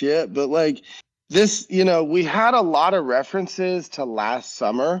give a shit, but like this, you know, we had a lot of references to last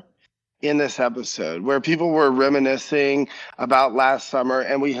summer in this episode where people were reminiscing about last summer,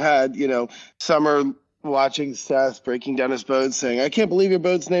 and we had, you know, Summer watching Seth breaking down his boat saying, I can't believe your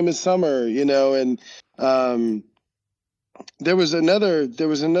boat's name is Summer, you know, and there was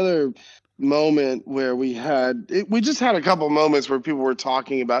another moment where we just had a couple moments where people were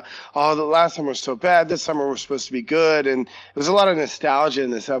talking about, oh, the last summer was so bad, this summer was supposed to be good, and there was a lot of nostalgia in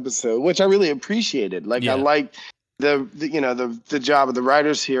this episode, which I really appreciated. Like, I liked the job of the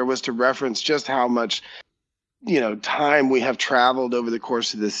writers here was to reference just how much, you know, time we have traveled over the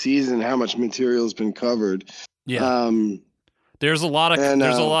course of the season, how much material has been covered. Yeah. There's a lot of And,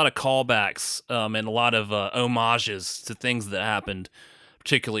 callbacks and a lot of homages to things that happened,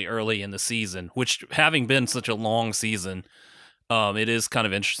 particularly early in the season. Which, having been such a long season, it is kind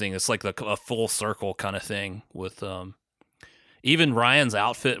of interesting. It's like a full circle kind of thing with even Ryan's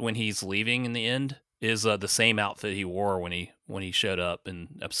outfit when he's leaving in the end is the same outfit he wore when he showed up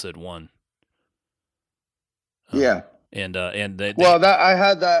in episode 1. yeah. And Well, I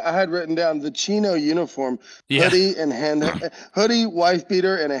had written down the Chino uniform, Yeah. hoodie, wife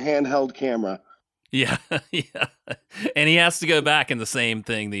beater, and a handheld camera. yeah, yeah, and he has to go back in the same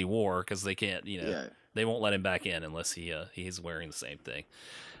thing that he wore because they can't, they won't let him back in unless he's wearing the same thing.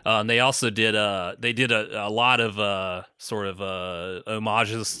 They also did a lot of sort of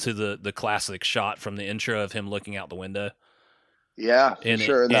homages to the classic shot from the intro of him looking out the window. Yeah, for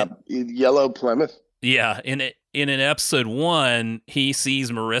sure. That yellow Plymouth. Yeah, in an episode 1, he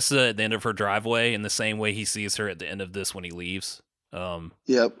sees Marissa at the end of her driveway in the same way he sees her at the end of this when he leaves.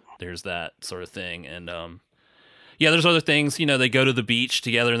 Yep. There's that sort of thing, and there's other things. They go to the beach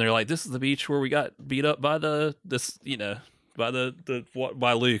together, and they're like, "This is the beach where we got beat up by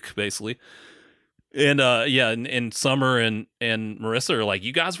by Luke, basically." And and Summer and Marissa are like,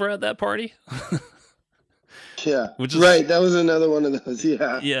 "You guys were at that party?" Yeah, which is right. That was another one of those.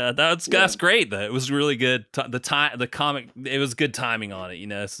 Yeah, yeah. That's great though. It was really good. The comic, it was good timing on it.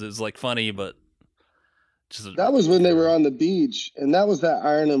 It was like funny, but that was when they were on the beach, and that was that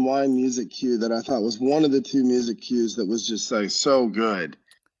Iron and Wine music cue that I thought was one of the 2 music cues that was just like so good.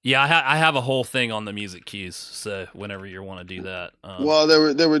 Yeah, I have a whole thing on the music cues, so whenever you want to do that. Well,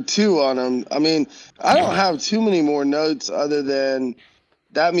 there were 2 on them. I mean, I don't have too many more notes other than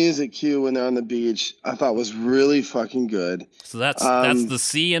that music cue when they're on the beach. I thought was really fucking good. So that's the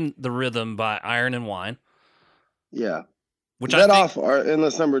Sea and the Rhythm by Iron and Wine. Yeah, which is that off our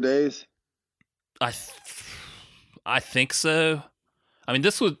Endless Number of Days? I think so. I mean,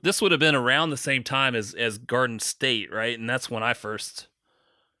 this would have been around the same time as Garden State, right? And that's when I first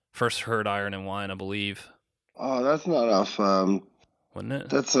heard Iron and Wine, I believe. Oh, that's not off. Wasn't it?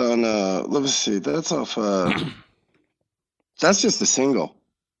 That's on. Let me see. That's off. That's just a single.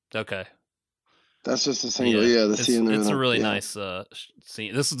 Okay. That's just a single. Yeah, the scene. It's a really nice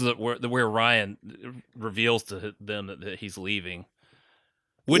scene. This is where Ryan reveals to them that he's leaving.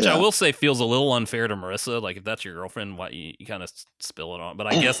 Which I will say feels a little unfair to Marissa. Like, if that's your girlfriend, why you kind of spill it on. But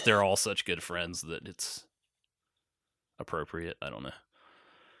I guess they're all such good friends that it's appropriate. I don't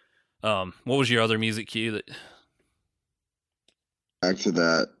know. What was your other music cue that? Back to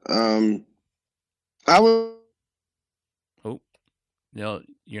that. I was. Oh, no,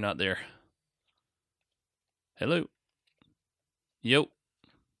 you're not there. Hello. Yo.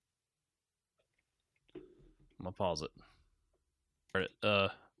 I'm gonna pause it. All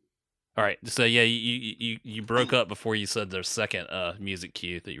right. So yeah, you broke up before you said their second music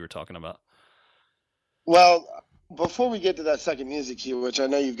cue that you were talking about. Well, before we get to that second music cue, which I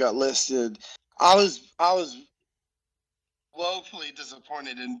know you've got listed, I was woefully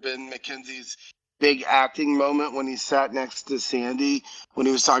disappointed in Ben McKenzie's big acting moment when he sat next to Sandy when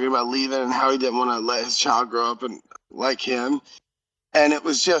he was talking about leaving and how he didn't want to let his child grow up and like him. And it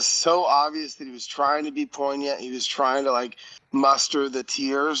was just so obvious that he was trying to be poignant. He was trying to like muster the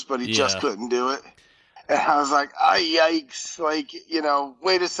tears, but he just couldn't do it. And I was like, yikes. Like,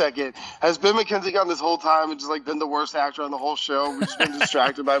 wait a second. Has Ben McKenzie gone this whole time and just like been the worst actor on the whole show? We've just been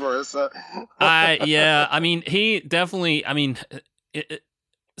distracted by Marissa. I mean, he definitely,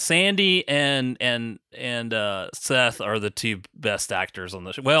 Sandy and Seth are the 2 best actors on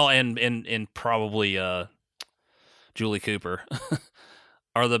the show. Well, and probably Julie Cooper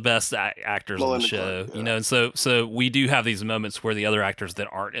are the best actors on the show. Clark, yeah. And so we do have these moments where the other actors that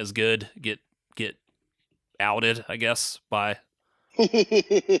aren't as good get outed, I guess, by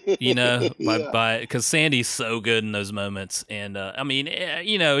because Sandy's so good in those moments, and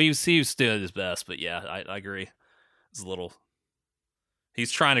he was doing his best, but yeah, I agree. It's a little.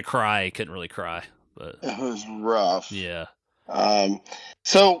 He's trying to cry, he couldn't really cry, but it was rough. Yeah.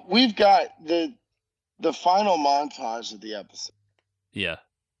 So we've got the final montage of the episode. Yeah.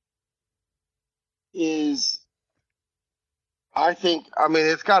 Is, I think,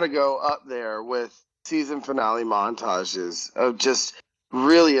 it's got to go up there with season finale montages of just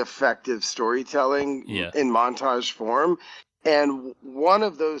really effective storytelling in montage form. And one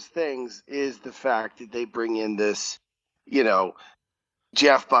of those things is the fact that they bring in this,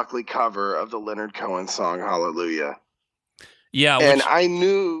 Jeff Buckley cover of the Leonard Cohen song, Hallelujah. Yeah. And I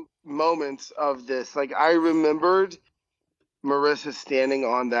knew moments of this. Like, I remembered Marissa standing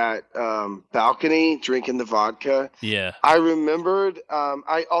on that balcony drinking the vodka. Yeah. I remembered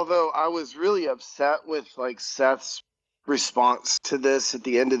although I was really upset with like Seth's response to this at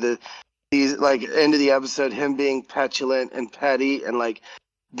the end of end of the episode, him being petulant and petty and like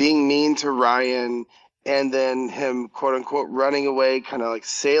being mean to Ryan, and then him quote unquote running away, kind of like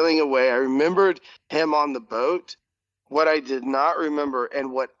sailing away. I remembered him on the boat. What I did not remember,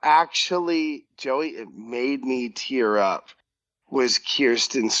 and what actually, Joey, it made me tear up, was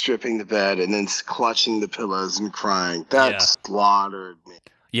Kirsten stripping the bed and then clutching the pillows and crying. That slaughtered me.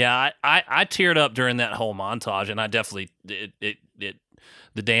 Yeah, I teared up during that whole montage, and I definitely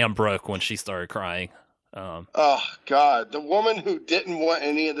the dam broke when she started crying. Oh God, the woman who didn't want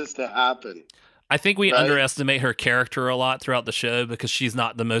any of this to happen. I think we underestimate her character a lot throughout the show because she's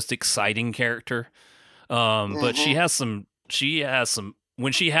not the most exciting character. But she has some.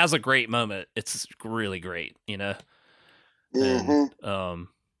 When she has a great moment, it's really great, you know. And,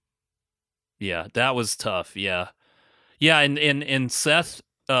 yeah, that was tough. Yeah, and Seth.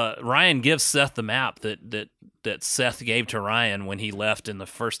 Ryan gives Seth the map that Seth gave to Ryan when he left in the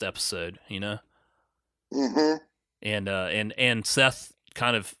first episode, you know. And Seth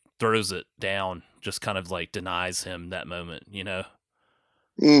kind of throws it down, just kind of like denies him that moment, you know.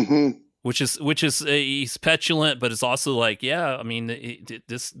 Which is he's petulant, but it's also like, yeah, I mean,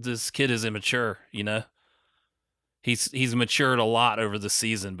 this kid is immature, you know. He's matured a lot over the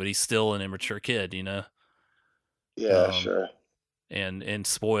season, but he's still an immature kid, you know. Yeah, sure. And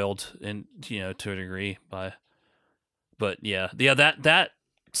spoiled, and you know, to a degree but that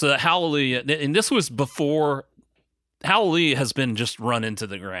so Hallelujah, and this was before Hallelujah has been just run into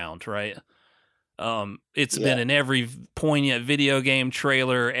the ground, right? It's been in every poignant video game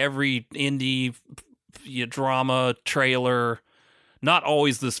trailer, every indie drama trailer. Not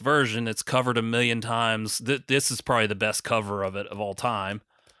always this version. It's covered a million times. This is probably the best cover of it of all time.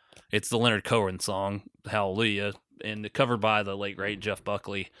 It's the Leonard Cohen song, Hallelujah, and covered by the late great Jeff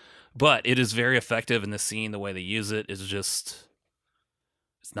Buckley. But it is very effective in the scene. The way they use it is just,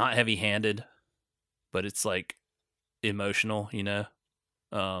 it's not heavy-handed, but it's like emotional, you know.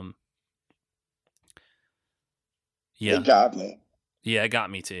 Yeah, it got me. Yeah, it got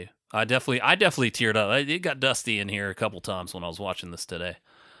me too. I definitely teared up. It got dusty in here a couple times when I was watching this today.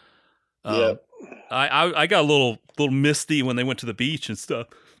 I got a little misty when they went to the beach and stuff.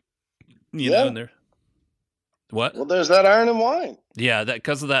 You know, in there. What? Well, there's that Iron and Wine. Yeah, that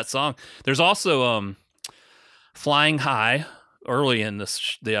because of that song. There's also "Flying High" early in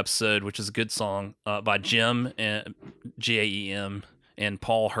the episode, which is a good song by Jim and Jaem and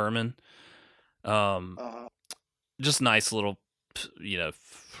Paul Herman. Just nice little, you know,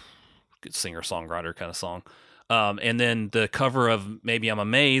 good singer-songwriter kind of song. And then the cover of "Maybe I'm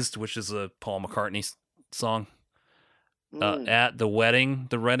Amazed," which is a Paul McCartney song, at the wedding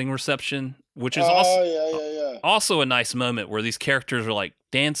reception, which is also a nice moment where these characters are like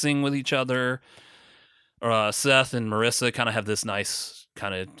dancing with each other. Seth and Marissa kind of have this nice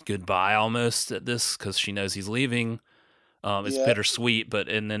kind of goodbye almost at this because she knows he's leaving. It's bittersweet, but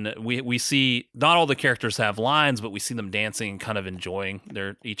and then we see not all the characters have lines, but we see them dancing and kind of enjoying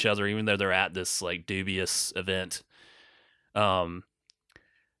each other, even though they're at this like dubious event. And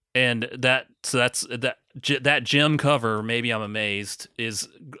that Jim cover, "Maybe I'm Amazed," is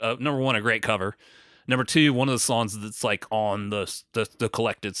number one, a great cover. Number two, one of the songs that's like on the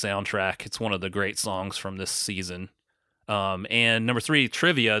collected soundtrack. It's one of the great songs from this season. And number three,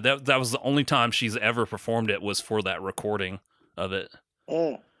 trivia. That was the only time she's ever performed it was for that recording of it.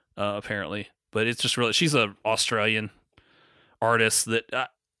 Apparently, but it's just really, she's an Australian artist that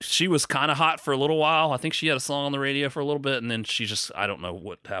she was kind of hot for a little while. I think she had a song on the radio for a little bit, and then she just, I don't know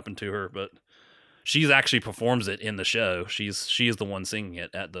what happened to her, but she's actually performs it in the show. She is the one singing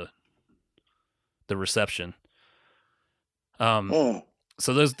it at the reception.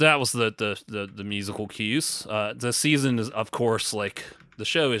 So that was the musical cues. The season is, of course, like the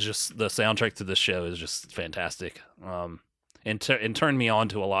show is just, the soundtrack to this show is just fantastic. And turned me on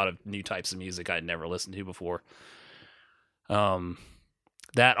to a lot of new types of music I'd never listened to before.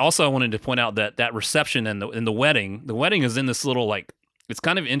 That also, I wanted to point out that reception and the wedding is in this little, like, it's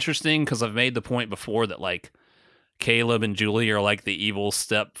kind of interesting because I've made the point before that like Caleb and Julie are like the evil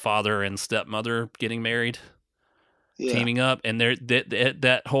stepfather and stepmother getting married. Teaming up, and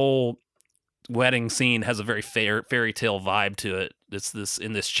that whole wedding scene has a very fairy tale vibe to it. It's this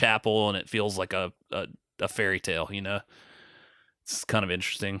in this chapel, and it feels like a fairy tale. You know, it's kind of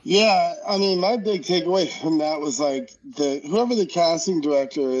interesting. Yeah, I mean, my big takeaway from that was like whoever the casting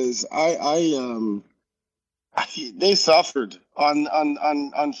director is, they suffered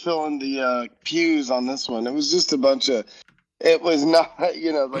on filling the pews on this one. It was just a bunch of. It was not,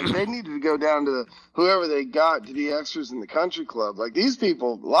 you know, like they needed to go down to whoever they got to be extras in the country club. Like these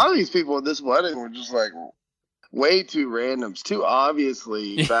people, a lot of these people at this wedding were just like way too random. It's too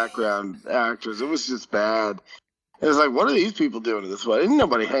obviously background actors. It was just bad. It was like, what are these people doing this way? Ain't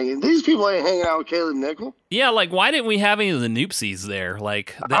nobody hanging. These people ain't hanging out with Caleb Nickel. Yeah, like why didn't we have any of the Noopsies there?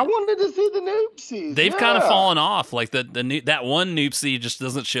 Like I wanted to see the Noopsies. They've kind of fallen off. Like that one Noopsie just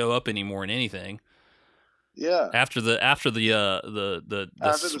doesn't show up anymore in anything. Yeah. After the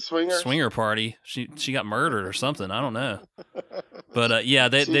swinger party, she got murdered or something. I don't know. But yeah,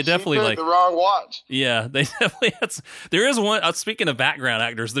 they definitely like the wrong watch. Yeah, they definitely had. There is one. Speaking of background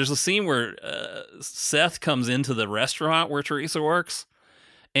actors, there's a scene where Seth comes into the restaurant where Teresa works,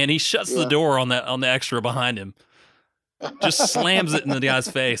 and he shuts the door on the extra behind him. Just slams it in the guy's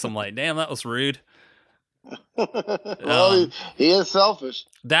face. I'm like, damn, that was rude. Well, he is selfish.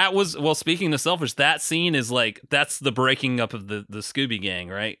 That was speaking of selfish, that scene is like that's the breaking up of the Scooby gang,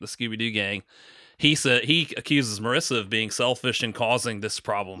 right? The Scooby-Doo gang. He accuses Marissa of being selfish and causing this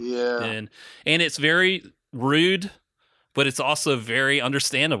problem. Yeah. And it's very rude, but it's also very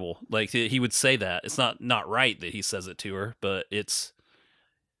understandable. Like he would say that. It's not right that he says it to her, but it's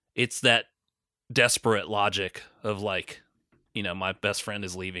that desperate logic of like, my best friend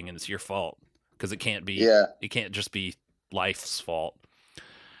is leaving and it's your fault. Because it can't be. Yeah. It can't just be life's fault.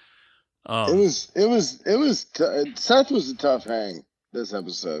 It was. Seth was a tough hang this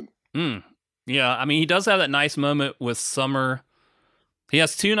episode. Yeah, I mean, he does have that nice moment with Summer. He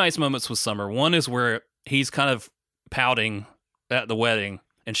has two nice moments with Summer. One is where he's kind of pouting at the wedding,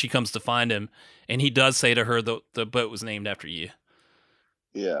 and she comes to find him, and he does say to her, "The boat was named after you."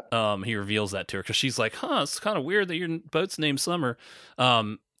 Yeah. He reveals that to her because she's like, "Huh, it's kind of weird that your boat's named Summer."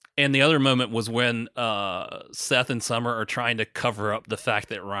 And the other moment was when Seth and Summer are trying to cover up the fact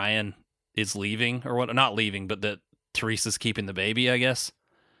that Ryan is leaving, or what? Not leaving, but that Teresa's keeping the baby, I guess.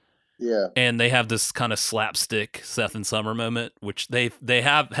 Yeah. And they have this kind of slapstick Seth and Summer moment, which they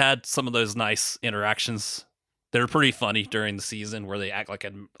have had some of those nice interactions that are pretty funny during the season, where they act like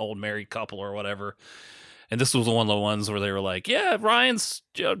an old married couple or whatever. And this was one of the ones where they were like, "Yeah, Ryan's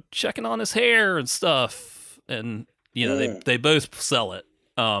checking on his hair and stuff," and they both sell it.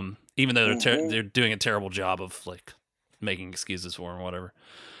 Even though they're doing a terrible job of like making excuses for him or whatever.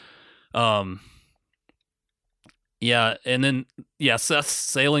 Yeah, and then Seth's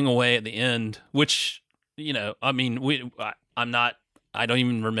sailing away at the end, which I mean, I don't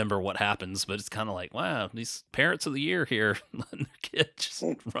even remember what happens, but it's kind of like, wow, these parents of the year here letting their kid just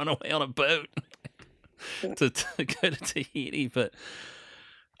run away on a boat to go to Tahiti, but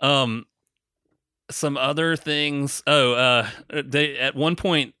some other things. They at one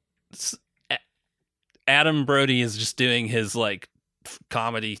point, Adam Brody is just doing his like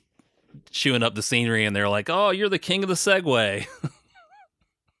comedy, chewing up the scenery, and they're like, "Oh, you're the king of the Segway."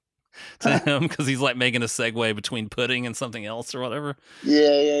 To him, because he's like making a segue between pudding and something else or whatever.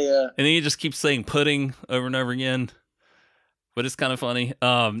 Yeah. And he just keeps saying pudding over and over again, but it's kind of funny.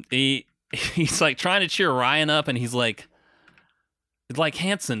 He's like trying to cheer Ryan up, and he's like. It's like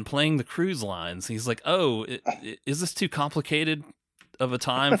Hanson playing the cruise lines. He's like, "Oh, is this too complicated of a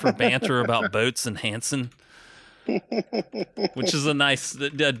time for banter about boats and Hanson?" Which is a nice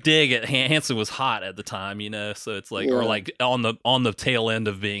dig at Hanson was hot at the time, so it's like, or like on the tail end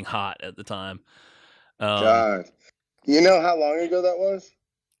of being hot at the time. God, you know how long ago that was?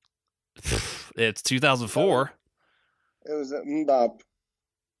 It's 2004. It was at MMMBop.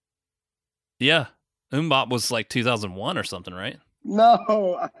 Yeah, MMMBop was like 2001 or something, right?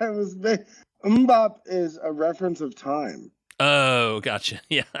 No, MMMBop is a reference of time. Oh, gotcha.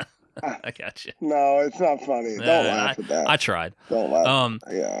 Yeah, I gotcha. No, it's not funny. Don't laugh at that. I tried. Don't laugh.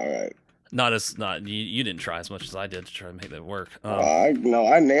 Yeah, all right. You didn't try as much as I did to try to make that work. I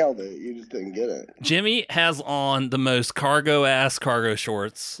nailed it. You just didn't get it. Jimmy has on the most cargo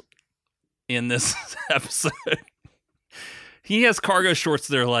shorts in this episode. He has cargo shorts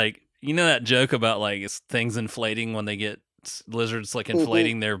that are like, that joke about like things inflating when they get lizards like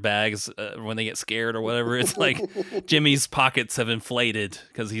inflating their bags when they get scared or whatever. It's like Jimmy's pockets have inflated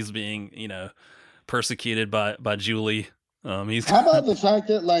because he's being persecuted by Julie. How about the fact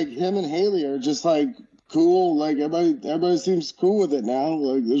that like him and Haley are just like cool, like everybody seems cool with it now,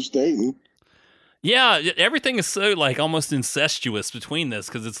 like they're just dating. Yeah, everything is so like almost incestuous between this,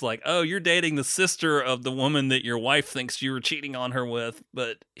 because it's like, oh, you're dating the sister of the woman that your wife thinks you were cheating on her with,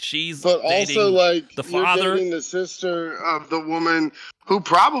 but dating also like the father, you're dating the sister of the woman who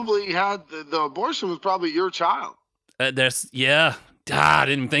probably had the abortion was probably your child. I didn't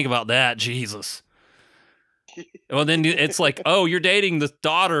even think about that. Jesus. Well, then it's like, oh, you're dating the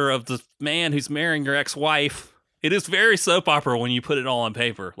daughter of the man who's marrying your ex-wife. It is very soap opera when you put it all on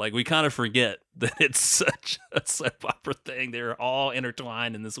paper. Like, we kind of forget that it's such a soap opera thing. They're all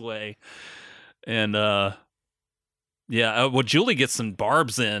intertwined in this way. And Yeah, well, Julie gets some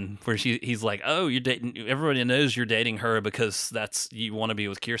barbs in where he's like, "Oh, you're dating. Everybody knows you're dating her because you want to be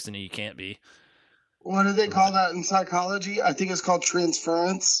with Kirsten and you can't be." What do they call that in psychology? I think it's called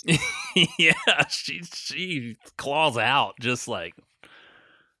transference. Yeah, she claws out just like,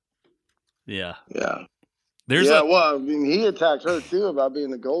 yeah. Well, I mean, he attacked her too about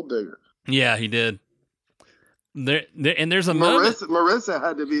being a gold digger. Yeah, he did. And there's a moment. Marissa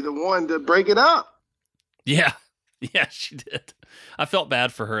had to be the one to break it up. Yeah, she did. I felt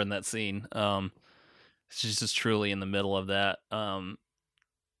bad for her in that scene. She's just truly in the middle of that.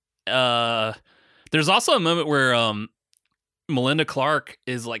 There's also a moment where Melinda Clarke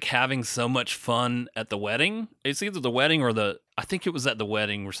is like having so much fun at the wedding. It's either the wedding or I think it was at the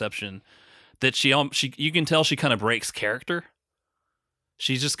wedding reception that she you can tell she kind of breaks character.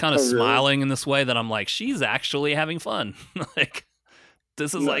 She's just kind of smiling in this way that I'm like, she's actually having fun. Like,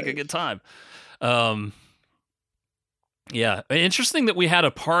 this is like a good time. Yeah. Interesting that we had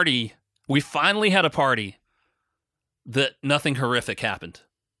a party. We finally had a party that nothing horrific happened.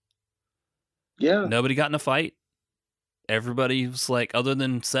 Yeah. Nobody got in a fight. Everybody was like, other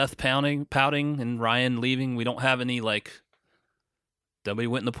than Seth pouting and Ryan leaving, we don't have any like, nobody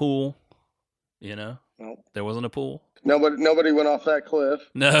went in the pool, you know? Nope. There wasn't a pool. Nobody went off that cliff.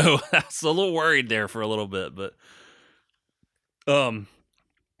 No, I was a little worried there for a little bit, but and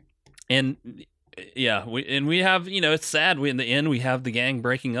yeah, we have, you know, it's sad. In the end we have the gang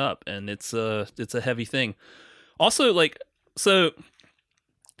breaking up, and it's a heavy thing. Also, like, so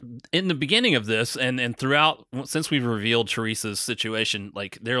in the beginning of this and throughout, since we've revealed Teresa's situation,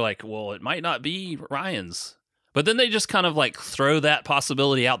 like they're like, well, it might not be Ryan's, but then they just kind of like throw that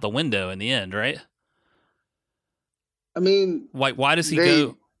possibility out the window in the end, right? I mean, why does he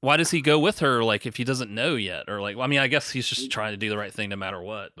go? Why does he go with her? Like, if he doesn't know yet, or like, I mean, I guess he's just trying to do the right thing no matter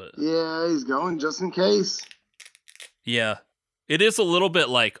what. But yeah, he's going just in case. Yeah, it is a little bit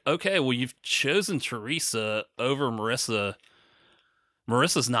like, okay, well, you've chosen Teresa over Marissa.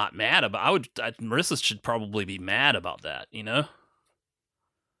 Marissa's not mad about. Marissa should probably be mad about that, you know.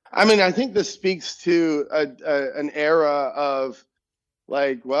 I mean, I think this speaks to an era of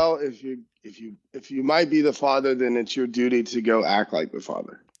like, well, if you might be the father, then it's your duty to go act like the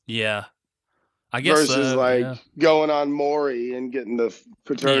father. Yeah, I guess versus going on Maury and getting the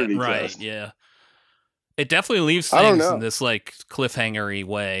paternity test. Right? Yeah, it definitely leaves things in this like cliffhangery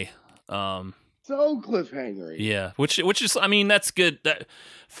way. So cliffhangery. Yeah, which is, I mean, that's good. That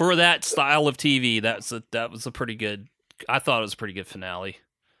for that style of TV, that was a pretty good. I thought it was a pretty good finale.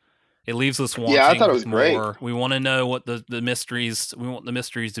 It leaves us wanting. Yeah, I thought it was more. Great. We want to know what the mysteries. We want the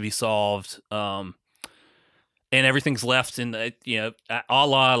mysteries to be solved. And everything's left in the, you know, a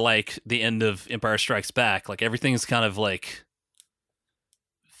la like the end of Empire Strikes Back. Like everything's kind of like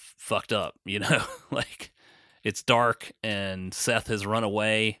fucked up, you know. Like it's dark and Seth has run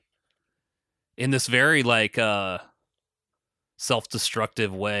away in this very like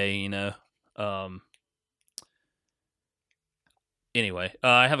self-destructive way, you know. Anyway,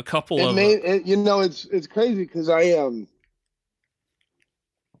 I have a couple of. You know, it's crazy because I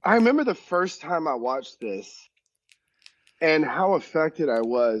remember the first time I watched this, and how affected I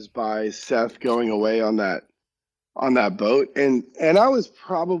was by Seth going away on that boat, and I was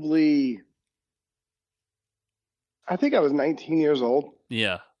probably, I think I was 19 years old.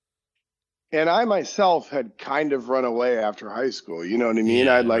 Yeah. And I myself had kind of run away after high school. You know what I mean?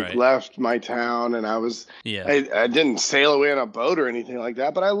 Yeah, I'd left my town, and I was, yeah. I didn't sail away on a boat or anything like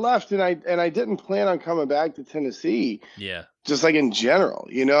that, but I left, and I didn't plan on coming back to Tennessee. Yeah. Just like in general,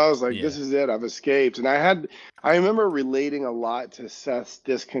 you know, I was like, this is it. I've escaped. And I remember relating a lot to Seth's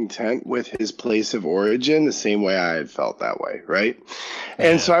discontent with his place of origin, the same way I had felt that way. Right.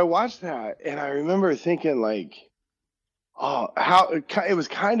 Yeah. And so I watched that, and I remember thinking like, oh, how it was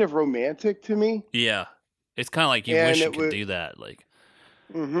kind of romantic to me. Yeah. It's kind of like you wish you could do that. Like,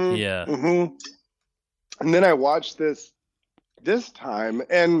 yeah. Mm-hmm. And then I watched this time,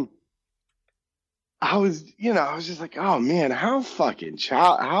 and I was just like, oh man, how fucking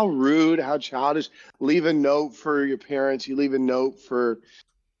how rude, how childish. Leave a note for your parents. You leave a note for,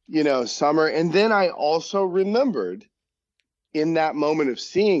 you know, Summer. And then I also remembered in that moment of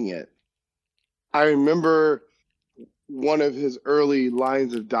seeing it, I remember one of his early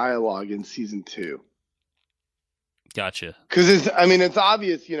lines of dialogue in season 2. Gotcha. Because it's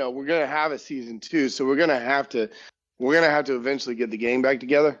obvious, you know, we're gonna have a season 2, so we're gonna have to eventually get the gang back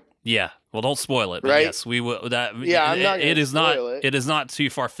together. Yeah. Well, don't spoil it. But right? Yes, we will. That. Yeah, I'm not gonna it is spoil not. it. It is not too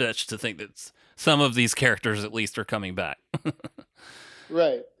far fetched to think that some of these characters, at least, are coming back.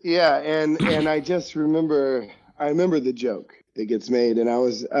 Right. Yeah, and I just remember. I remember the joke. it gets made. And I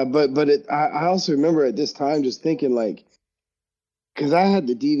was, I also remember at this time just thinking like, because I had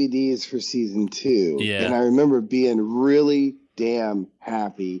the DVDs for season 2, Yeah. and I remember being really damn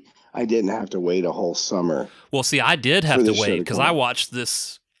happy I didn't have to wait a whole summer. Well, see, I did have for to this show wait to because come I out. watched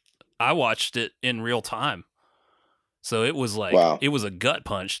this. I watched it in real time, so it was like Wow. it was a gut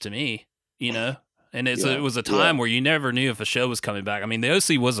punch to me, you know. And it Yeah, was a time yeah. where you never knew if a show was coming back. I mean, the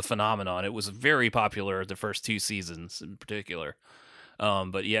OC was a phenomenon. It was very popular the first 2 seasons in particular.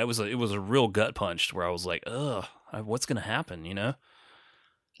 But yeah, it was a real gut punch where I was like, ugh, what's gonna happen? You know,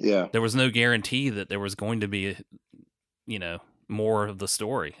 Yeah. there was no guarantee that there was going to be, you know, more of the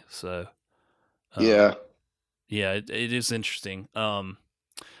story. So Yeah. yeah, it is interesting.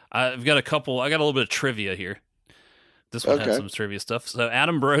 I've got I got a little bit of trivia here. This one had Okay. some trivia stuff. So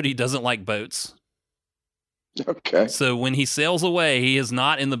Adam Brody doesn't like boats. Okay. So when he sails away, he is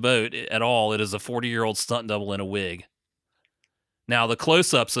not in the boat at all. It is a 40-year-old stunt double in a wig. Now the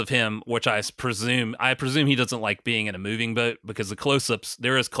close-ups of him, which I presume he doesn't like being in a moving boat because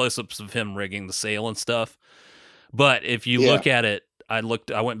there is close-ups of him rigging the sail and stuff. But if you look at it, I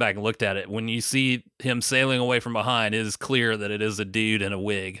went back and looked at it. When you see him sailing away from behind, it is clear that it is a dude in a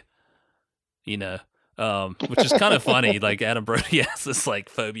wig. You know, which is kind of funny. Like Adam Brody has this like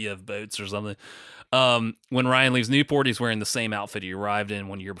phobia of boats or something. When Ryan leaves Newport, he's wearing the same outfit he arrived in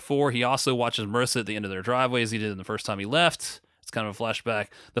 1 year before. He also watches Marissa at the end of their driveway as he did in the first time he left. It's kind of a flashback.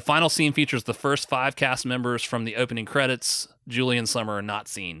 The final scene features the first 5 cast members from the opening credits. Julie and Summer are not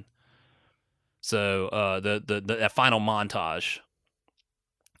seen. So that final montage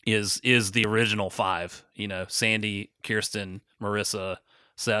is the original 5. You know, Sandy, Kirsten, Marissa,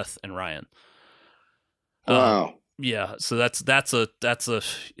 Seth, and Ryan. Wow. Yeah, so that's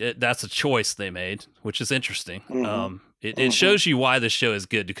a choice they made, which is interesting. Mhm. It shows you why this show is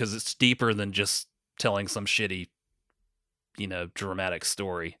good because it's deeper than just telling some shitty, you know, dramatic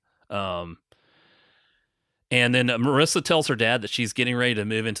story. And then Marissa tells her dad that she's getting ready to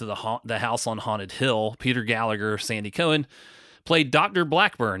move into the house on Haunted Hill. Peter Gallagher, Sandy Cohen, played Dr.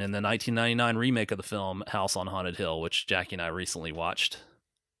 Blackburn in the 1999 remake of the film House on Haunted Hill, which Jackie and I recently watched.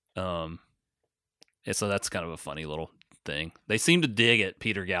 And so that's kind of a funny little thing. They seem to dig at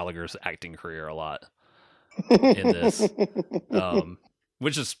Peter Gallagher's acting career a lot in this,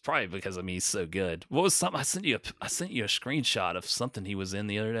 which is probably because he's so good. What was something I sent you a screenshot of something he was in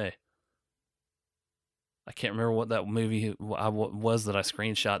the other day. I can't remember what that movie was that I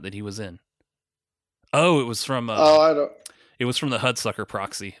screenshot that he was in. Oh, it was from I don't. It was from the Hudsucker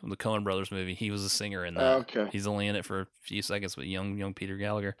Proxy, the Coen Brothers movie. He was a singer in that. Okay. He's only in it for a few seconds, but young Peter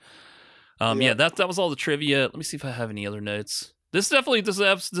Gallagher. Yeah, that was all the trivia. Let me see if I have any other notes. This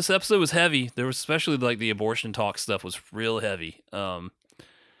episode was heavy. There was especially like the abortion talk stuff was real heavy. And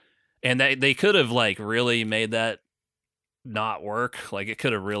they could have like really made that not work. Like it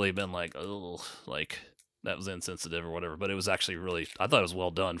could have really been like, oh, like that was insensitive or whatever. But it was actually really, I thought it was well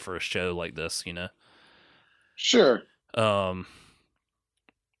done for a show like this. You know. Sure.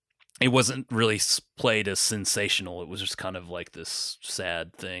 It wasn't really played as sensational. It was just kind of like this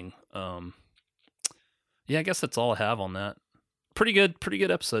sad thing. Yeah, I guess that's all I have on that. Pretty good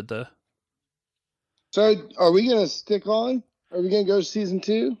episode though. So, are we gonna stick on? Are we gonna go to season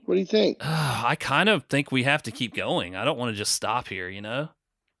 2? What do you think? I kind of think we have to keep going. I don't want to just stop here. You know.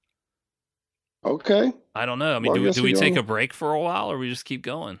 Okay. I don't know. I mean, Well, do we take a break for a while, or we just keep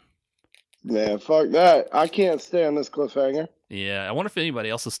going? Man, fuck that. I can't stay on this cliffhanger. Yeah, I wonder if anybody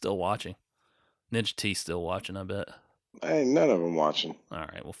else is still watching. Ninja T's still watching, I bet. Ain't none of them watching. All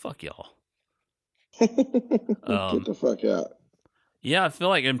right, well, fuck y'all. Get the fuck out. Yeah, I feel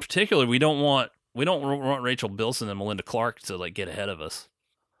like in particular we don't want Rachel Bilson and Melinda Clark to like get ahead of us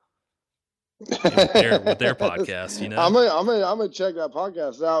with their podcast. You know, I'm gonna check that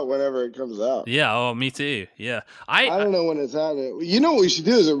podcast out whenever it comes out. Yeah. Oh, me too. Yeah. I don't know when it's out. You know what we should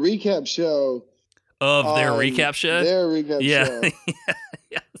do is a recap show of their recap show. Their recap show.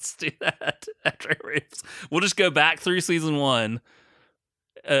 Yeah. Let's do that after we'll just go back through season 1,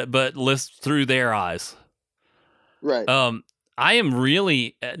 but list through their eyes. Right. I am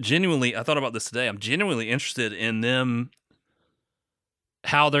really genuinely. I thought about this today. I'm genuinely interested in them,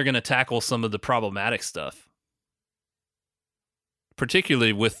 how they're going to tackle some of the problematic stuff,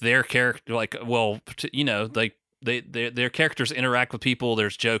 particularly with their character. Like, well, you know, like their characters interact with people.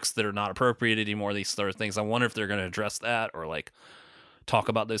 There's jokes that are not appropriate anymore. These sort of things. I wonder if they're going to address that or like talk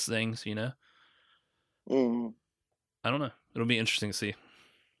about those things. You know. Mm-hmm. I don't know. It'll be interesting to see.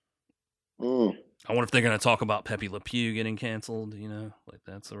 Mm. I wonder if they're going to talk about Pepe Le Pew getting canceled, you know, like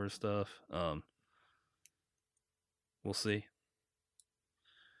that sort of stuff. We'll see.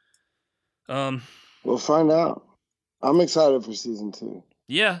 We'll find out. I'm excited for season 2.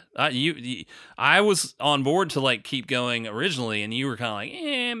 Yeah, I was on board to like keep going originally, and you were kind of like,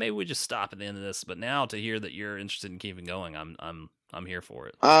 maybe we just stop at the end of this. But now to hear that you're interested in keeping going, I'm here for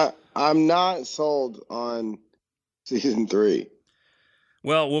it. I'm not sold on season 3.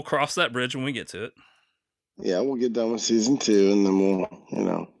 Well, we'll cross that bridge when we get to it. Yeah, we'll get done with season 2, and then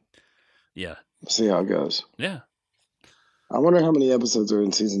we'll, yeah, see how it goes. Yeah. I wonder how many episodes are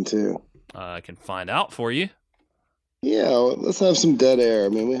in season 2. I can find out for you. Yeah, let's have some dead air. I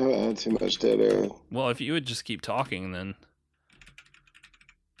mean, we haven't had too much dead air. Well, if you would just keep talking, then.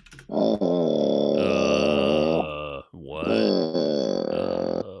 What?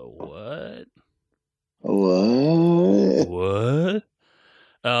 What?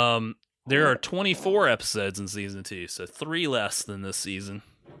 There are 24 episodes in season 2, so 3 less than this season.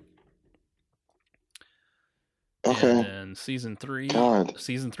 Okay. And season 3. God.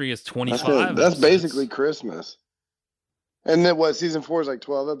 Season 3 is 25. That's basically Christmas. And then what? Season 4 is like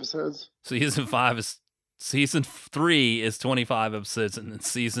 12 episodes. Season 3 is 25 episodes, and then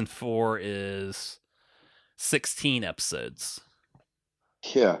season 4 is 16 episodes.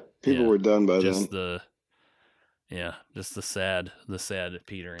 Yeah, people were done by then. Just the sad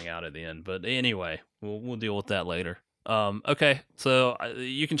petering out at the end. But anyway, we'll deal with that later. Okay, so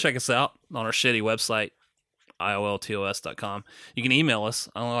you can check us out on our shitty website, ioltos.com. You can email us.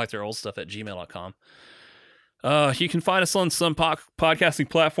 I don't like their old stuff at gmail.com. You can find us on some podcasting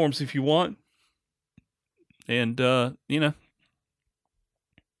platforms if you want. And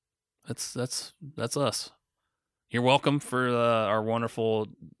that's us. You're welcome for our wonderful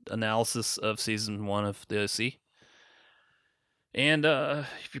analysis of season 1 of the OC. And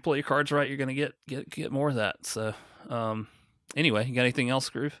if you play your cards right, you're gonna get more of that. So anyway, you got anything else,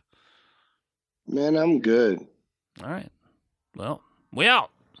 Groove? Man, I'm good. All right. Well, we out.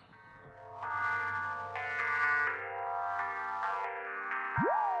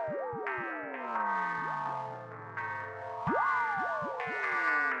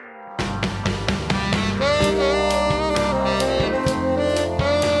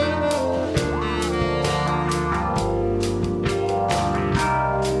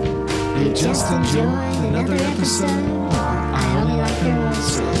 Just enjoy another episode. I only like your old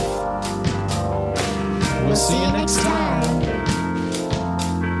stuff. We'll see you next time.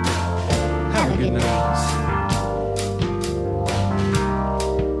 Have a good night.